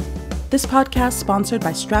 This podcast sponsored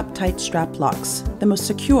by Strap Tight Strap Locks, the most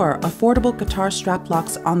secure, affordable guitar strap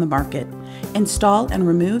locks on the market. Install and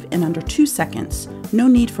remove in under 2 seconds. No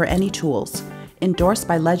need for any tools. Endorsed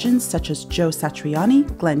by legends such as Joe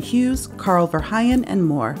Satriani, Glenn Hughes, Carl Verheyen, and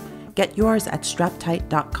more. Get yours at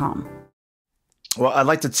straptight.com. Well, I'd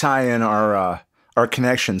like to tie in our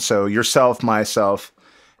connection. So yourself, myself,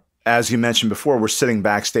 as you mentioned before, we're sitting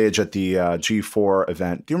backstage at the G4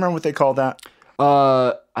 event. Do you remember what they called that?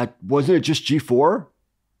 Wasn't it just G4?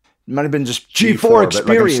 It might have been just G4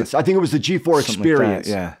 Experience. I think it was the G4 Experience.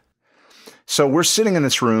 Like yeah. So we're sitting in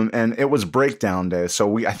this room, and it was breakdown day.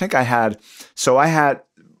 So I had,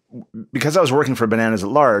 because I was working for Bananas at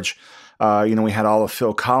Large, we had all of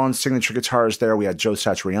Phil Collins' signature guitars there. We had Joe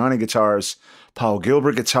Satriani guitars, Paul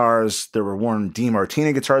Gilbert guitars. There were Warren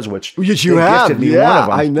DeMartini guitars, which you have. Gifted me one of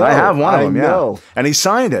them. I know. I have one of them. Yeah, and he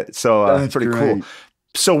signed it. So that's pretty cool.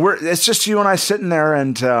 So it's just you and I sitting there,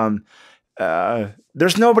 and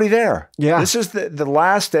there's nobody there. Yeah, this is the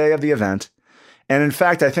last day of the event. And in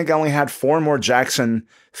fact, I think I only had 4 more Jackson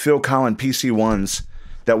Phil Collins PC1s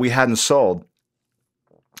that we hadn't sold.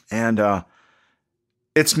 And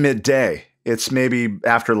it's midday. It's maybe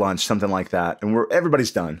after lunch, something like that. And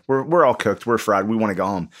everybody's done. We're all cooked. We're fried. We want to go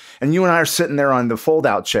home. And you and I are sitting there on the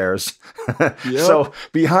fold-out chairs. Yep. So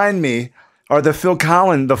behind me are the Phil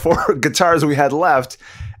Collins, the 4 guitars we had left,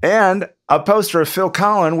 and a poster of Phil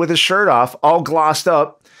Collins with his shirt off, all glossed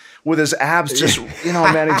up, with his abs just,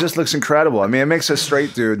 man, he just looks incredible. I mean, it makes a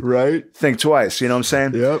straight dude think twice. You know what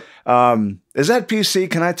I'm saying? Yep. Is that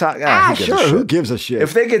PC? Can I talk? Sure. Who gives a shit?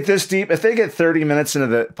 If they get this deep, if they get 30 minutes into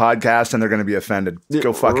the podcast and they're going to be offended,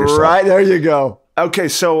 go fuck yourself. Right, there you go. Okay,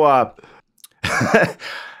 so I'll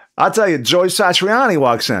tell you, Joe Satriani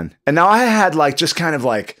walks in. And now I had just kind of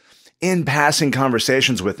in passing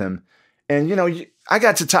conversations with him. And, I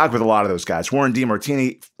got to talk with a lot of those guys. Warren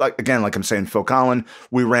DeMartini, like I'm saying, Phil Collins.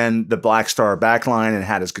 We ran the Black Star backline and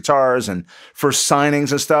had his guitars. And for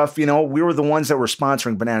signings and stuff, we were the ones that were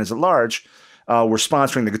sponsoring Bananas at Large. We're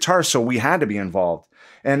sponsoring the guitars, so we had to be involved.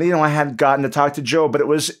 And, I hadn't gotten to talk to Joe, but it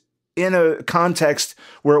was in a context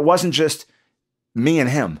where it wasn't just me and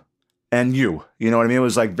him and you. You know what I mean? It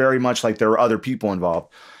was very much like there were other people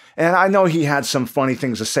involved. And I know he had some funny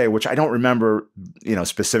things to say, which I don't remember,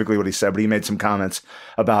 specifically what he said, but he made some comments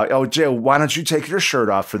about, oh, Joe, why don't you take your shirt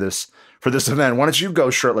off for this event? Why don't you go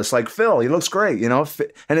shirtless like Phil? He looks great, in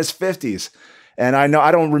his 50s. And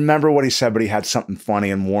I don't remember what he said, but he had something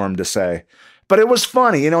funny and warm to say. But it was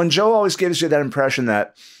funny, and Joe always gives you that impression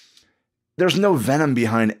that there's no venom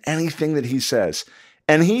behind anything that he says.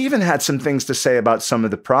 And he even had some things to say about some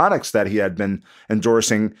of the products that he had been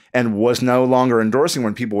endorsing and was no longer endorsing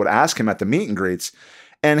when people would ask him at the meet and greets.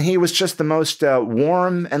 And he was just the most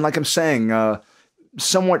warm and, like I'm saying,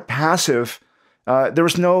 somewhat passive. There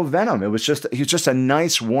was no venom. He was just a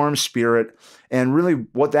nice, warm spirit. And really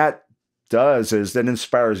what that does is that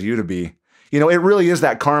inspires you to be. It really is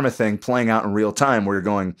that karma thing playing out in real time where you're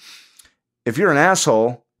going, if you're an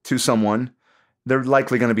asshole to someone, they're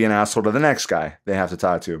likely going to be an asshole to the next guy they have to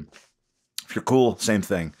talk to. If you're cool, same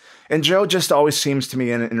thing. And Joe just always seems to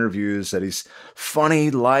me in interviews that he's funny,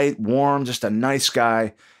 light, warm, just a nice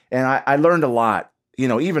guy. And I learned a lot,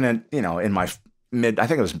 even in my I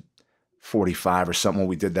think it was 45 or something when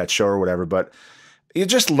we did that show or whatever. But you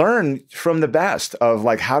just learn from the best of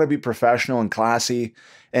like how to be professional and classy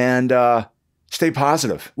and stay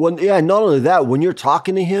positive. Well, yeah, not only that, when you're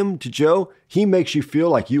talking to him, to Joe, he makes you feel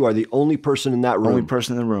like you are the only person in that room. Only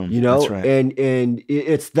person in the room. You know, that's right. And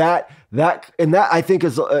it's that I think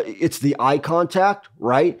is it's the eye contact,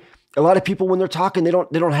 right? A lot of people when they're talking, they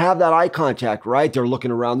don't have that eye contact, right? They're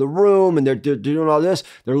looking around the room and they're doing all this.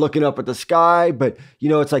 They're looking up at the sky, but you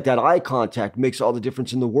know, it's like that eye contact makes all the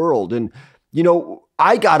difference in the world. And you know,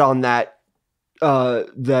 I got on that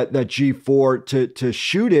G4 to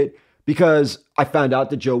shoot it because I found out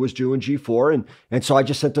that Joe was doing G4, and so I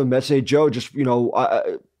just sent him a message, hey, Joe, just you know,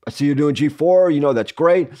 I see you doing G4. You know, that's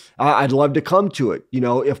great. I'd love to come to it, you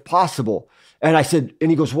know, if possible. And I said,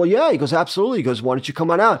 and he goes, well, yeah. He goes, absolutely. He goes, why don't you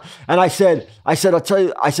come on out? And I said, I'll tell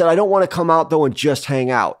you, I said, I don't want to come out though and just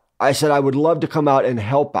hang out. I said, I would love to come out and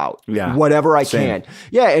help out, whatever I can.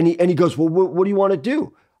 Yeah. And he goes, well, what do you want to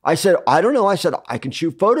do? I said, I don't know. I said, I can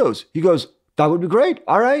shoot photos. He goes, that would be great.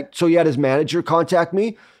 All right. So he had his manager contact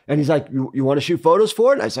me and he's like, you want to shoot photos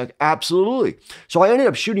for it? And I was like, absolutely. So I ended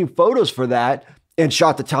up shooting photos for that and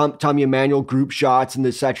shot the Tommy Emmanuel group shots and the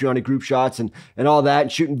Satriani group shots and all that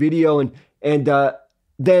and shooting video. And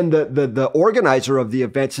then the organizer of the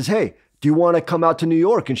event says, hey, do you want to come out to New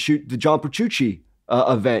York and shoot the John Petrucci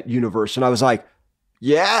event universe? And I was like,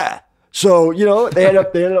 yeah. So, you know, they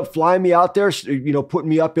ended up flying me out there, you know, putting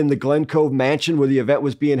me up in the Glen Cove mansion where the event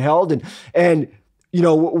was being held. And you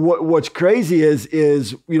know, what's crazy is,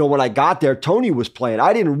 you know, when I got there, Tony was playing.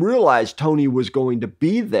 I didn't realize Tony was going to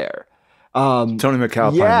be there. Tony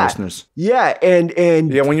McAlpine, listeners. Yeah.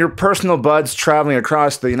 And yeah, when your personal bud's traveling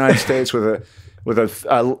across the United States with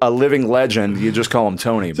a living legend, you just call him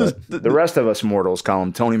Tony. But the rest of us mortals call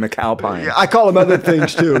him Tony McAlpine. I call him other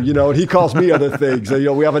things too, you know, and he calls me other things. You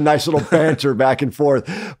know, we have a nice little banter back and forth.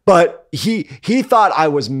 But he thought I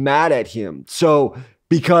was mad at him. So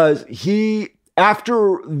because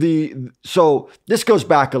so this goes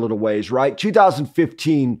back a little ways, right?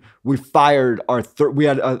 2015, we fired we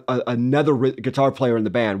had another guitar player in the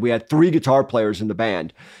band. We had 3 guitar players in the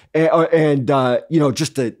band and you know,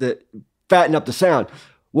 just to fatten up the sound.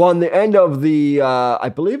 Well, on the end of the, I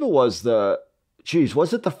believe it was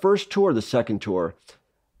was it the first tour or the second tour?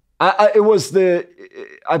 I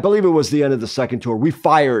believe it was the end of the second tour. We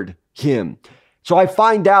fired him. So I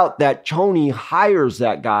find out that Tony hires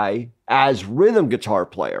that guy as rhythm guitar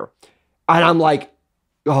player. And I'm like,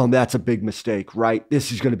 oh, that's a big mistake, right?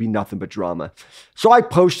 This is going to be nothing but drama. So I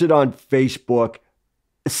posted on Facebook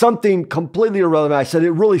something completely irrelevant. I said,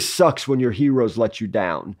 it really sucks when your heroes let you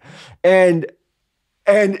down. And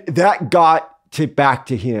that got back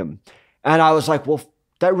to him. And I was like, well,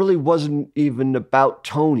 that really wasn't even about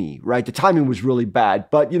Tony, right? The timing was really bad,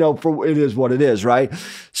 but you know, it is what it is, right?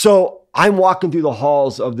 So I'm walking through the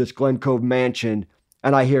halls of this Glen Cove mansion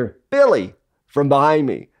and I hear Billy from behind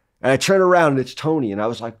me. And I turn around and it's Tony. And I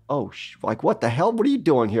was like, oh, like, what the hell? What are you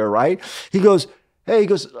doing here, right? He goes,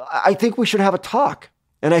 I think we should have a talk.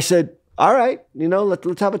 And I said, all right, you know,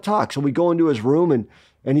 let's have a talk. So we go into his room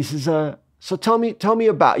and he says, so tell me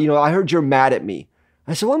about, you know, I heard you're mad at me.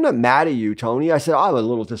 I said, well, I'm not mad at you, Tony. I said, I'm a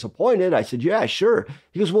little disappointed. I said, yeah, sure.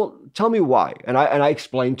 He goes, well, tell me why. And I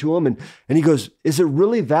explained to him and he goes, is it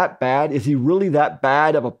really that bad? Is he really that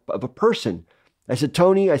bad of a person? I said,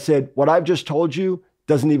 Tony, I said, what I've just told you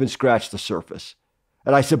doesn't even scratch the surface.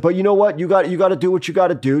 And I said, but you know what? You got to do what you got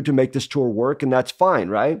to do to make this tour work. And that's fine.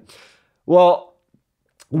 Right. Well,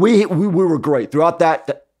 we were great throughout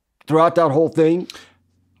that whole thing.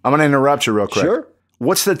 I'm going to interrupt you real quick. Sure.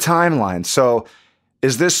 What's the timeline? So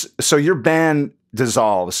your band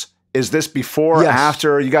dissolves. Is this before or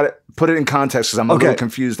after? You got to put it in context because I'm a little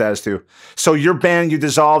confused as to. So your band, you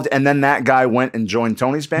dissolved and then that guy went and joined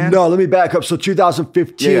Tony's band? No, let me back up. So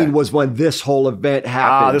 2015 was when this whole event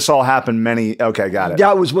happened. This all happened okay, got it.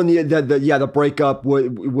 That was when the breakup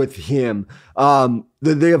with him.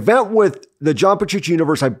 The event with the John Petrucci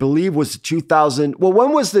Universe, I believe, was 2000. Well,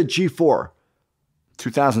 when was the G4?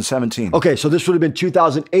 2017. Okay, so this would have been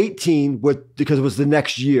 2018 because it was the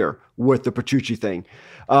next year with the Petrucci thing.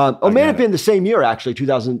 It may have been the same year, actually,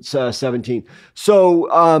 2017.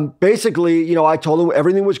 So basically, you know, I told him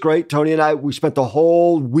everything was great. Tony and we spent the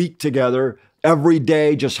whole week together, every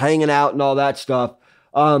day, just hanging out and all that stuff.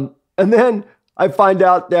 And then I find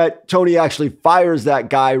out that Tony actually fires that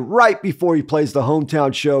guy right before he plays the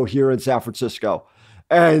hometown show here in San Francisco.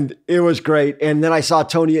 And it was great. And then I saw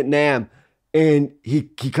Tony at NAMM. And he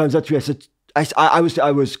comes up to me. I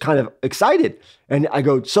was kind of excited. And I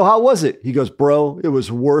go, so how was it? He goes, bro, it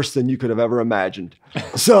was worse than you could have ever imagined.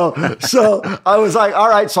 So I was like, all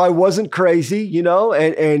right. So I wasn't crazy,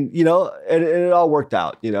 and it all worked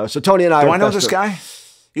out, So Tony and I. Do I know this guy?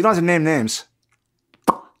 You don't have to name names.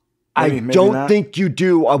 I don't think you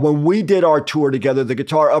do. When we did our tour together, the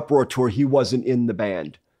Guitar Uproar tour, he wasn't in the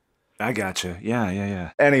band. I gotcha.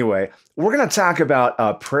 Yeah. Anyway, we're going to talk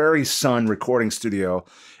about Prairie Sun Recording Studio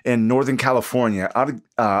in Northern California.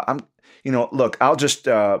 Look, I'll just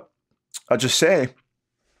say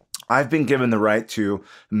I've been given the right to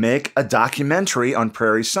make a documentary on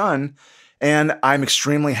Prairie Sun, and I'm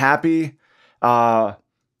extremely happy. I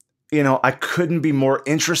couldn't be more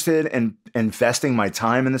interested in investing my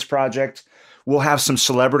time in this project. We'll have some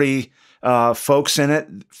celebrity folks in it,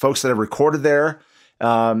 folks that have recorded there.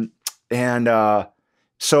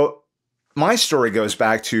 So my story goes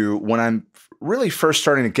back to when I'm really first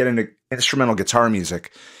starting to get into instrumental guitar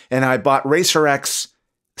music. And I bought Racer X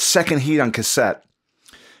Second Heat on cassette.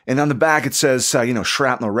 And on the back it says,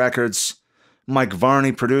 Shrapnel Records, Mike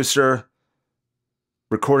Varney, producer,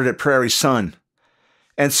 recorded at Prairie Sun.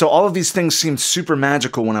 And so all of these things seemed super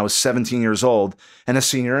magical when I was 17 years old and a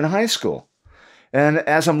senior in high school. And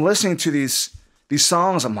as I'm listening to these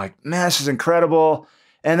songs, I'm like, man, this is incredible.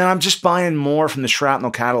 And then I'm just buying more from the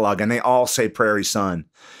Shrapnel catalog, and they all say Prairie Sun.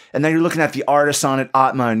 And then you're looking at the artists on it,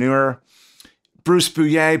 Atma Anur, Bruce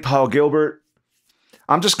Bouillet, Paul Gilbert.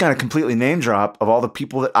 I'm just going to completely name drop of all the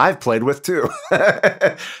people that I've played with too.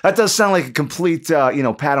 That does sound like a complete,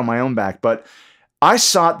 pat on my own back, but I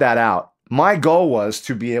sought that out. My goal was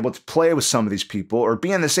to be able to play with some of these people or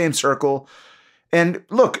be in the same circle. And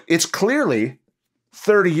look, it's clearly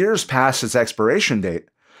 30 years past its expiration date.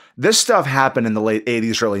 This stuff happened in the late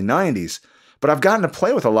 80s, early 90s, but I've gotten to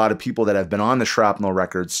play with a lot of people that have been on the Shrapnel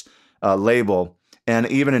Records label. And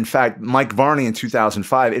even, in fact, Mike Varney in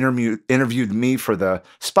 2005 interviewed me for the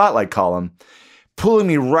Spotlight column, pulling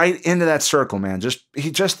me right into that circle, man.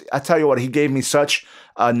 I tell you what, he gave me such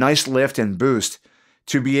a nice lift and boost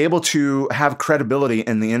to be able to have credibility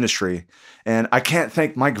in the industry. And I can't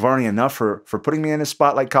thank Mike Varney enough for putting me in his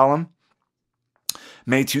Spotlight column.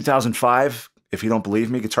 May 2005, if you don't believe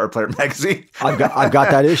me, Guitar Player Magazine. I've got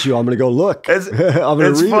that issue. I'm going to go look. It's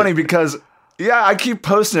funny because, I keep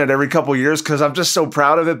posting it every couple of years because I'm just so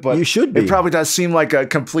proud of it. But you should be. It probably does seem like a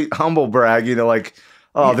complete humble brag,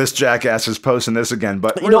 this jackass is posting this again.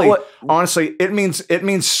 But really, honestly, it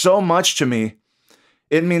means so much to me.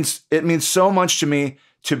 It means so much to me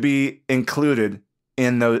to be included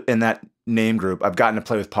in that name group. I've gotten to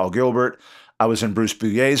play with Paul Gilbert. I was in Bruce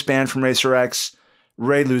Bouillet's band from Racer X.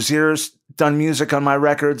 Ray Luzier's done music on my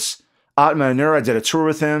records. Atma Anur, I did a tour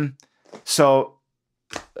with him. So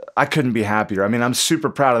I couldn't be happier. I mean, I'm super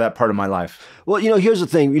proud of that part of my life. Well, here's the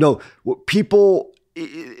thing. People,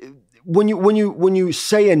 when you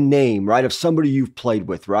say a name, right, of somebody you've played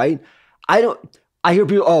with, right? I hear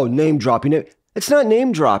people, name dropping it. It's not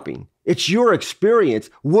name dropping. It's your experience.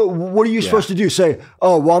 What are you supposed to do? Say,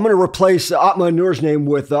 I'm going to replace Atma Anur's name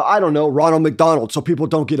with, Ronald McDonald so people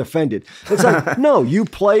don't get offended. It's like, no, you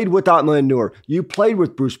played with Atma Anur. You played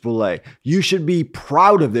with Bruce Bouillet. You should be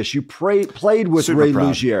proud of this. You played with super Ray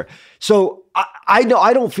proud. Luzier. So I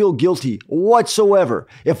don't feel guilty whatsoever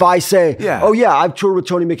if I say, I've toured with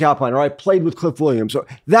Tony McAlpine or I played with Cliff Williams. So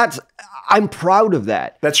I'm proud of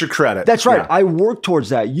that. That's your credit. That's right. Yeah. I work towards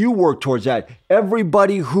that. You work towards that.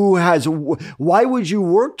 Everybody who has, why would you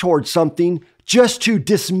work towards something just to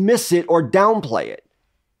dismiss it or downplay it?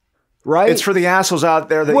 Right? It's for the assholes out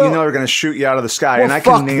there that are going to shoot you out of the sky. Well, and I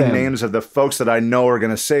can name names of the folks that I know are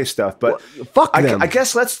going to say stuff, but fuck them. I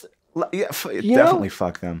guess definitely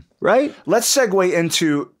fuck them. Right? Let's segue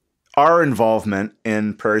into our involvement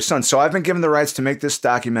in Prairie Sun. So I've been given the rights to make this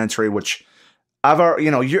documentary, which I've already,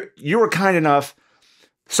 you were kind enough.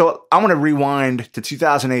 So I want to rewind to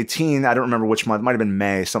 2018. I don't remember which month. It might have been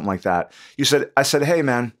May, something like that. I said, hey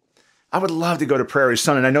man, I would love to go to Prairie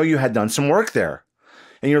Sun. And I know you had done some work there.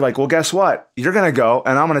 And you're like, well, guess what? You're going to go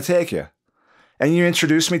and I'm going to take you. And you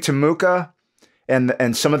introduced me to Muka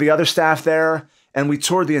and some of the other staff there. And we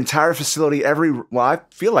toured the entire facility I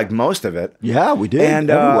feel like most of it. Yeah, we did.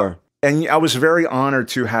 Everywhere. And I was very honored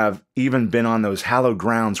to have even been on those hallowed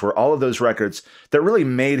grounds where all of those records that really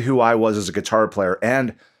made who I was as a guitar player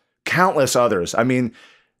and countless others. I mean,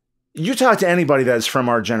 you talk to anybody that's from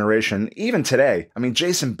our generation, even today. I mean,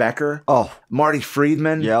 Jason Becker, Marty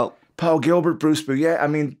Friedman, Paul Gilbert, Bruce Bouillet. I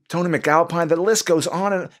mean, Tony McAlpine. The list goes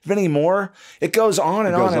on, and Vinnie Moore. It goes on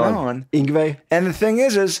and on and on. Yngwie. And the thing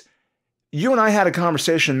is you and I had a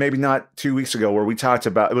conversation maybe not 2 weeks ago where we talked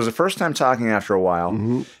about, it was the first time talking after a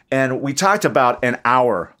while, and we talked about an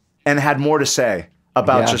hour and had more to say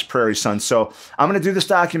about just Prairie Sun. So I'm going to do this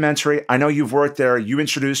documentary. I know you've worked there. You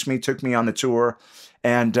introduced me, took me on the tour,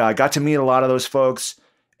 and got to meet a lot of those folks.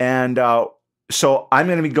 And so I'm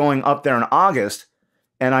going to be going up there in August.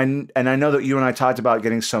 And I know that you and I talked about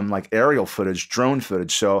getting some like aerial footage, drone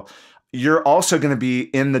footage. So you're also going to be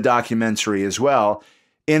in the documentary as well,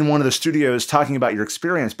 in one of the studios, talking about your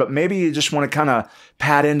experience. But maybe you just want to kind of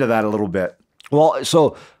pad into that a little bit. Well,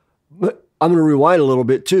 so I'm going to rewind a little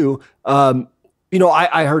bit too.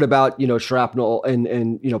 I heard about, Shrapnel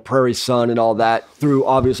and Prairie Sun and all that through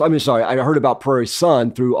I heard about Prairie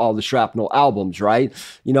Sun through all the Shrapnel albums, right?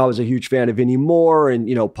 I was a huge fan of Vinnie Moore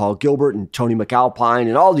and, Paul Gilbert and Tony McAlpine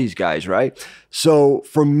and all these guys, right? So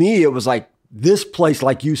for me, it was like, this place,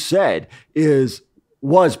 like you said,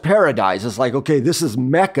 was paradise. It's like, okay, this is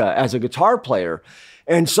Mecca as a guitar player.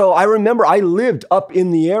 And so I remember I lived up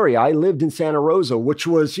in the area. I lived in Santa Rosa, which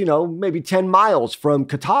was, maybe 10 miles from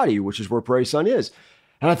Cotati, which is where Prairie Sun is.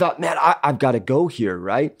 And I thought, man, I've got to go here,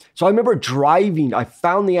 right? So I remember driving. I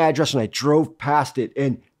found the address and I drove past it.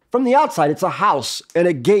 And from the outside, it's a house and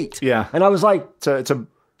a gate. Yeah. And I was like, it's a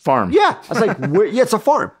farm. Yeah. I was like, it's a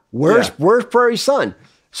farm. Where's Prairie Sun?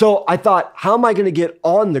 So I thought, how am I going to get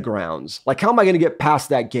on the grounds? Like, how am I going to get past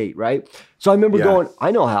that gate, right? So I remember going,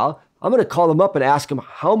 I know how. I'm going to call them up and ask them,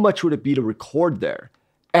 how much would it be to record there?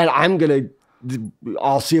 And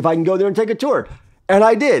I'll see if I can go there and take a tour. And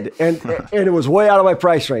I did. And it was way out of my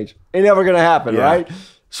price range. Ain't never going to happen, right?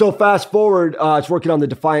 So fast forward, I was working on the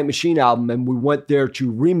Defiant Machine album, and we went there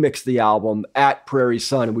to remix the album at Prairie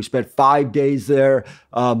Sun. And we spent 5 days there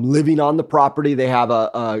living on the property. They have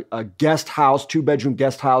a guest house, 2-bedroom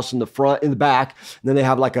guest house in the back. And then they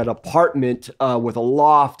have like an apartment with a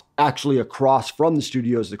loft actually across from the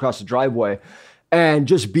studios, across the driveway. And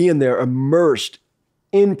just being there immersed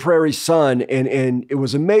in Prairie Sun, and it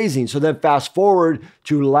was amazing. So then fast forward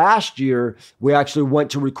to last year, we actually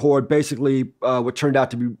went to record basically what turned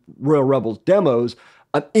out to be Royal Rebels demos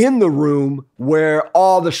in the room where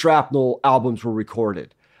all the Shrapnel albums were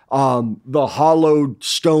recorded. The hollowed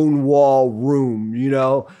stone wall room,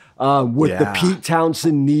 with the Pete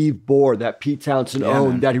Townsend Neve board that Pete Townsend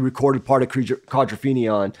owned, that he recorded part of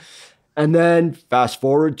Quadrophenia on. And then fast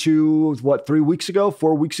forward to 4 weeks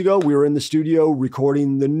ago, we were in the studio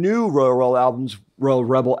recording the new Royal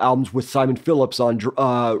Rebel albums with Simon Phillips on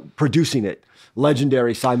producing it.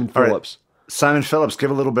 Legendary Simon Phillips. Right. Simon Phillips,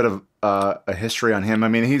 give a little bit of a history on him. I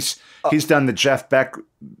mean, he's done the Jeff Beck.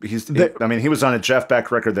 He was on a Jeff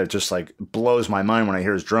Beck record that just like blows my mind when I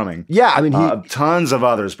hear his drumming. Yeah, I mean, tons of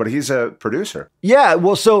others, but he's a producer. Yeah,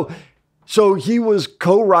 well, So he was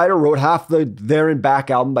co-writer, wrote half the There and Back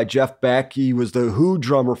album by Jeff Beck. He was the Who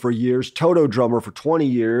drummer for years, Toto drummer for 20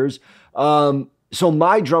 years. So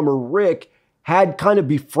my drummer, Rick, had kind of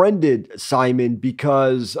befriended Simon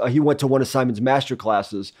because he went to one of Simon's master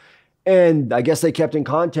classes. And I guess they kept in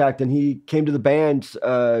contact, and he came to the band.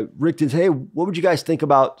 Rick did, hey, what would you guys think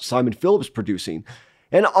about Simon Phillips producing?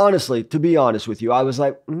 And honestly, to be honest with you, I was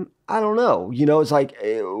like, I don't know. It's like...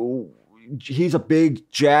 he's a big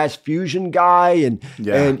jazz fusion guy and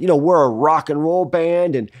we're a rock and roll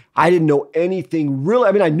band, and I didn't know anything really.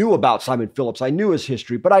 I mean, I knew about Simon Phillips. I knew his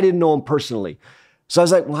history, but I didn't know him personally. So I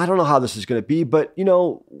was like, well, I don't know how this is going to be, but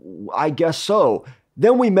I guess so.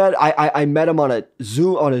 Then we met, I met him on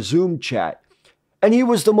a Zoom chat, and he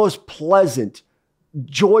was the most pleasant,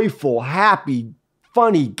 joyful, happy,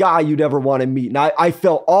 funny guy you'd ever want to meet. And I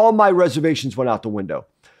felt all my reservations went out the window.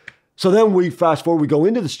 So then we fast forward, we go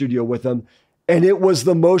into the studio with him, and it was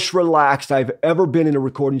the most relaxed I've ever been in a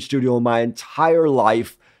recording studio in my entire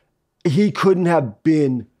life. He couldn't have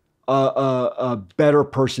been a better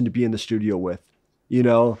person to be in the studio with,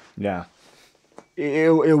 Yeah.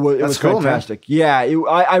 It was cool, fantastic. Man. Yeah.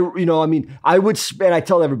 I would spend, I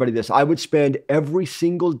tell everybody this, I would spend every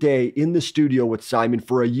single day in the studio with Simon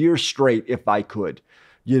for a year straight if I could.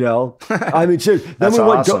 I mean, so then we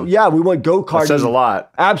went, awesome. We went go-karting. That says a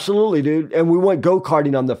lot. Absolutely, dude. And we went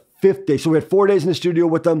go-karting on the 5th day. So we had 4 days in the studio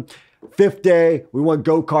with them. 5th day, we went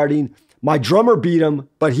go-karting. My drummer beat him,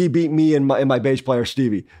 but he beat me and my bass player,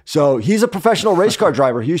 Stevie. So he's a professional race car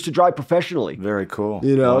driver. He used to drive professionally. Very cool.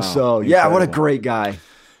 Wow. So yeah, what a great guy.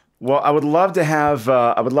 Well, I would love to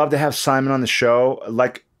have Simon on the show.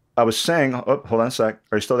 Like I was saying, hold on a sec.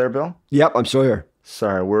 Are you still there, Bill? Yep, I'm still here.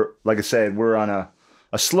 Sorry, like I said, we're on a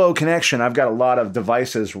slow connection. I've got a lot of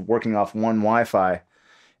devices working off one Wi-Fi,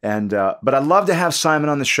 but I'd love to have Simon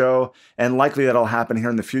on the show, and likely that'll happen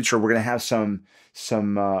here in the future. We're going to have some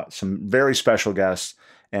very special guests,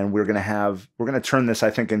 and we're going to turn this, I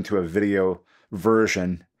think, into a video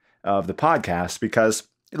version of the podcast because,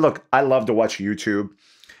 look, I love to watch YouTube,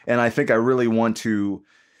 and I think I really want to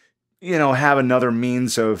have another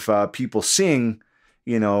means of people seeing,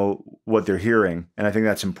 what they're hearing. And I think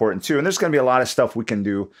that's important too. And there's going to be a lot of stuff we can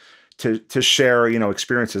do to share,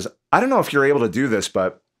 experiences. I don't know if you're able to do this,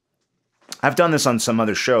 but I've done this on some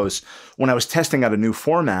other shows when I was testing out a new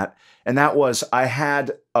format. And that was, I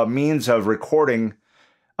had a means of recording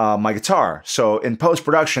my guitar. So in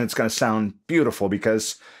post-production, it's going to sound beautiful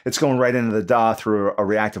because it's going right into the DAW through a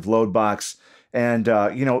reactive load box. And,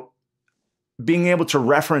 being able to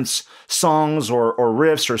reference songs or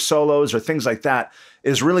riffs or solos or things like that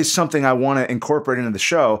is really something I want to incorporate into the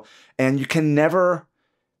show. And you can never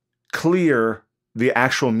clear the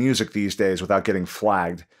actual music these days without getting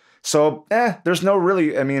flagged. So, there's no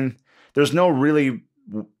really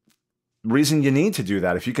reason you need to do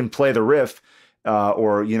that. If you can play the riff,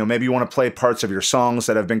 or, maybe you want to play parts of your songs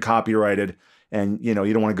that have been copyrighted and, you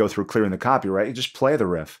don't want to go through clearing the copyright, you just play the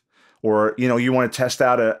riff. Or, you want to test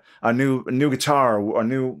out a new guitar, or a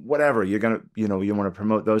new whatever, you're going to, you want to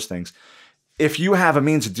promote those things. If you have a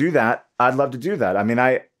means to do that, I'd love to do that. I mean,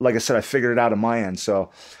 like I said, I figured it out on my end. So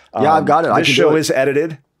yeah, I've got it. This show is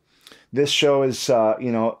edited. This show is,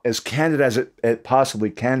 as candid as it possibly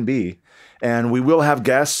can be. And we will have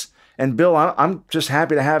guests. And Bill, I'm just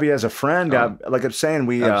happy to have you as a friend. Like I'm saying,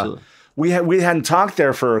 we hadn't talked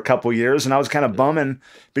there for a couple years, and I was kind of bumming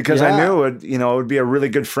because I knew it would be a really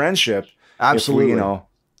good friendship. Absolutely.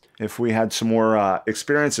 If we had some more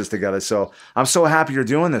experiences together. So I'm so happy you're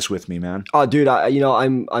doing this with me, man. Oh, dude,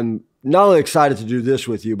 I'm not only excited to do this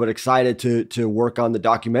with you, but excited to work on the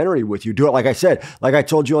documentary with you. Do it, like I said, like I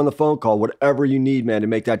told you on the phone call, whatever you need, man, to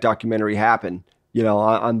make that documentary happen.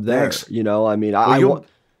 I'm there. Thanks. Go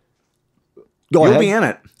ahead. You'll be in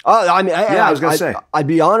it. I was going to say. I'd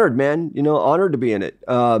be honored, man. Honored to be in it.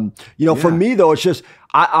 For me, though, it's just,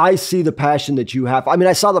 I see the passion that you have. I mean,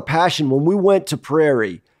 I saw the passion when we went to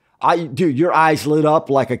Prairie. Dude, your eyes lit up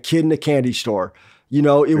like a kid in a candy store.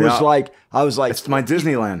 Was like, I was like. It's my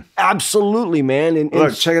Disneyland. Absolutely, man. And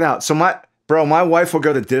look, check it out. So my wife will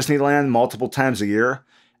go to Disneyland multiple times a year,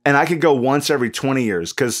 and I could go once every 20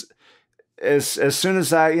 years. Because as soon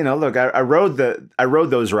as I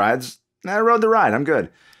rode those rides. I rode the ride. I'm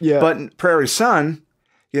good. Yeah. But Prairie Sun,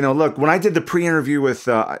 look, when I did the pre-interview with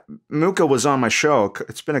Muka was on my show.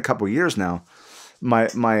 It's been a couple of years now. My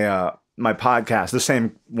podcast, the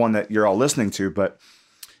same one that you're all listening to,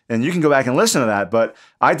 and you can go back and listen to that. But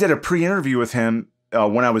I did a pre-interview with him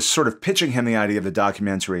when I was sort of pitching him the idea of the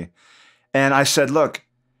documentary, and I said, look,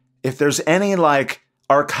 if there's any like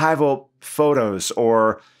archival photos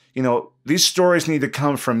or these stories need to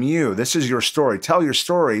come from you. This is your story. Tell your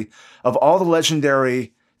story of all the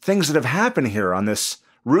legendary things that have happened here on this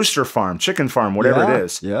rooster farm, chicken farm, whatever it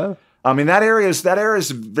is. Yeah. I mean, that area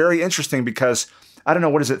is very interesting because, I don't know,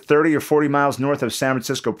 what is it, 30 or 40 miles north of San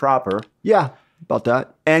Francisco proper? Yeah, about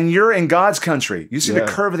that. And you're in God's country. You see the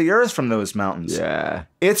curve of the earth from those mountains. Yeah.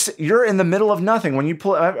 You're in the middle of nothing. When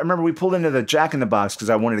I remember we pulled into the Jack in the Box because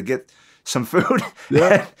I wanted to get some food.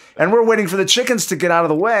 Yeah. and we're waiting for the chickens to get out of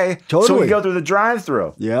the way so we go through the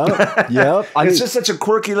drive-thru. Yeah. Yeah. It's just such a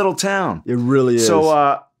quirky little town. It really is.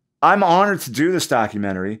 So I'm honored to do this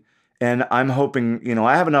documentary, and I'm hoping,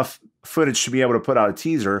 I have enough footage to be able to put out a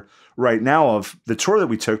teaser right now of the tour that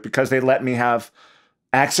we took because they let me have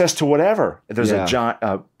access to whatever. There's a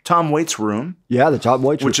Tom Waits room. Yeah, the Tom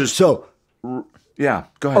Waits room. Which is so. Yeah,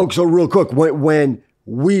 go ahead. Oh, so real quick, when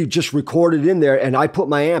we just recorded in there, and I put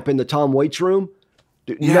my amp in the Tom Waits room.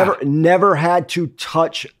 Never had to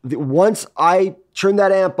touch. Once I turned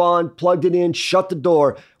that amp on, plugged it in, shut the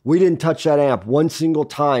door, we didn't touch that amp one single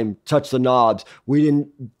time. Touch the knobs. We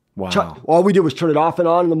didn't. Wow. All we did was turn it off and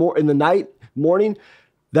on in the morning.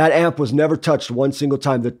 That amp was never touched one single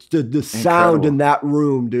time. The sound in that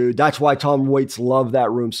room, dude. That's why Tom Waits loved that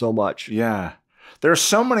room so much. Yeah. There are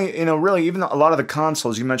so many, really, even a lot of the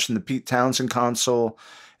consoles. You mentioned the Pete Townsend console,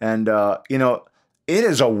 and, it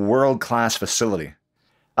is a world-class facility.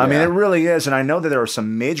 I mean, it really is. And I know that there are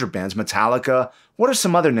some major bands, Metallica. What are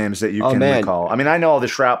some other names that you can recall? I mean, I know all the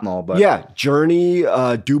Shrapnel, but. Yeah, Journey,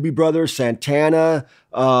 Doobie Brothers, Santana.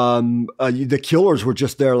 The Killers were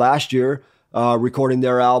just there last year recording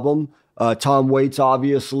their album. Tom Waits,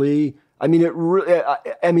 obviously. I mean, it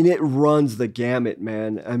runs the gamut,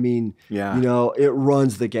 man. I mean, it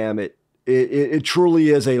runs the gamut. It truly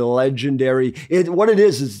is a legendary. What it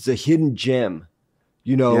is it's a hidden gem.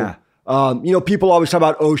 People always talk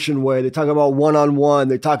about Ocean Way. They talk about One on One.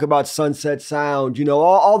 They talk about Sunset Sound.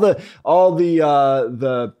 All the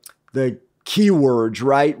keywords,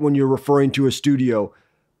 right? When you're referring to a studio,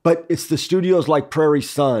 but it's the studios like Prairie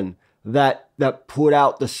Sun that put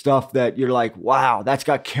out the stuff that you're like, wow, that's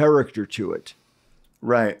got character to it.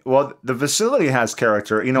 Right. Well, the facility has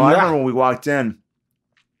character. You know, I remember when we walked in,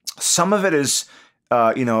 some of it is,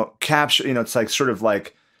 capture, it's like sort of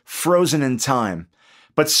like frozen in time.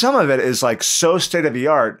 But some of it is like so state of the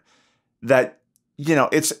art that,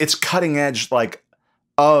 it's cutting edge, like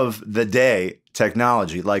of the day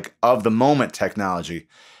technology, like of the moment technology,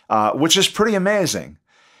 which is pretty amazing.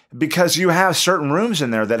 Because you have certain rooms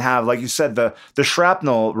in there that have, like you said, the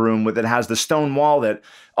shrapnel room that has the stone wall, that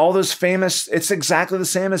all those famous, it's exactly the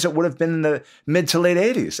same as it would have been in the mid to late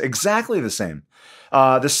 80s. Exactly the same.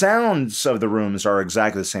 The sounds of the rooms are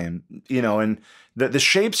exactly the same, and the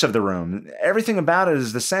shapes of the room, everything about it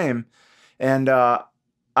is the same. And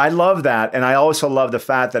I love that. And I also love the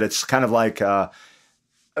fact that it's kind of like,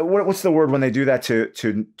 what's the word when they do that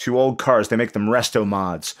to old cars? They make them resto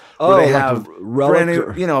mods. Where they have brand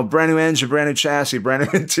new engine, brand new chassis, brand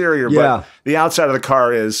new interior, but the outside of the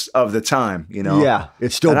car is of the time, Yeah,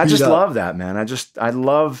 it's still. And I just love that, man. I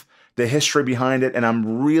love the history behind it, and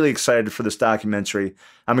I'm really excited for this documentary.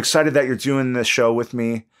 I'm excited that you're doing this show with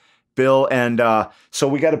me, Bill, and so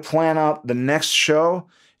we got to plan out the next show.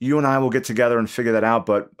 You and I will get together and figure that out.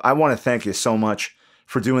 But I want to thank you so much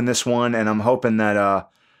for doing this one, and I'm hoping that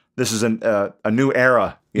this is a new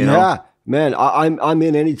era. Yeah, man, I'm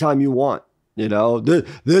in anytime you want.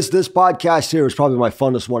 This podcast here is probably my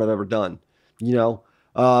funnest one I've ever done.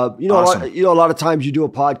 Awesome. A lot of times you do a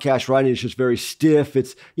podcast, right? And it's just very stiff.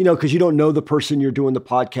 It's, because you don't know the person you're doing the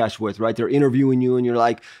podcast with, right? They're interviewing you and you're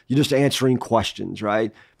just answering questions,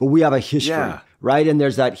 right? But we have a history, right? And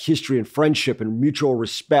there's that history and friendship and mutual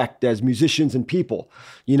respect as musicians and people,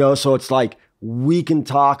 so it's like we can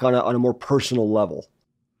talk on a more personal level.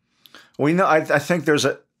 Well, I think there's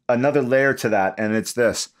another layer to that, and it's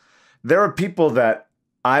this. There are people that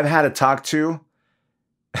I've had to talk to.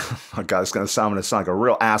 Oh God, I'm going to sound like a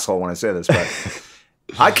real asshole when I say this, but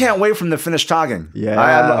I can't wait for them to finish talking.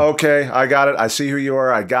 Yeah. Okay, I got it. I see who you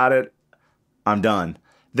are. I got it. I'm done.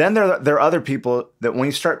 Then there are other people that when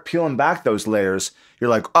you start peeling back those layers, you're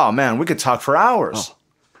like, oh man, we could talk for hours. Oh,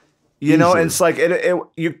 and it's like every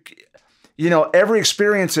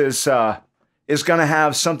experience is going to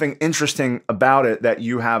have something interesting about it that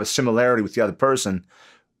you have a similarity with the other person.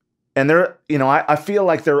 And I feel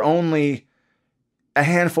like there are only a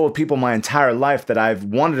handful of people my entire life that I've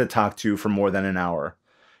wanted to talk to for more than an hour.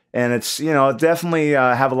 And it's, definitely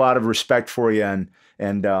have a lot of respect for you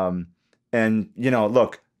and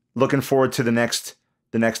looking forward to the next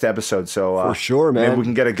episode. So for sure, man. Maybe we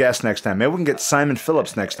can get a guest next time. Maybe we can get Simon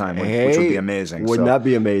Phillips next time, which would be amazing. Wouldn't that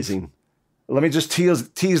be amazing? Let me just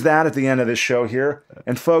tease that at the end of this show here.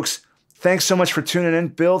 And folks, thanks so much for tuning in.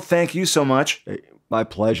 Bill, thank you so much. Hey, my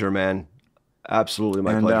pleasure, man. Absolutely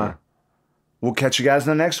my pleasure. We'll catch you guys in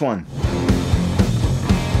the next one.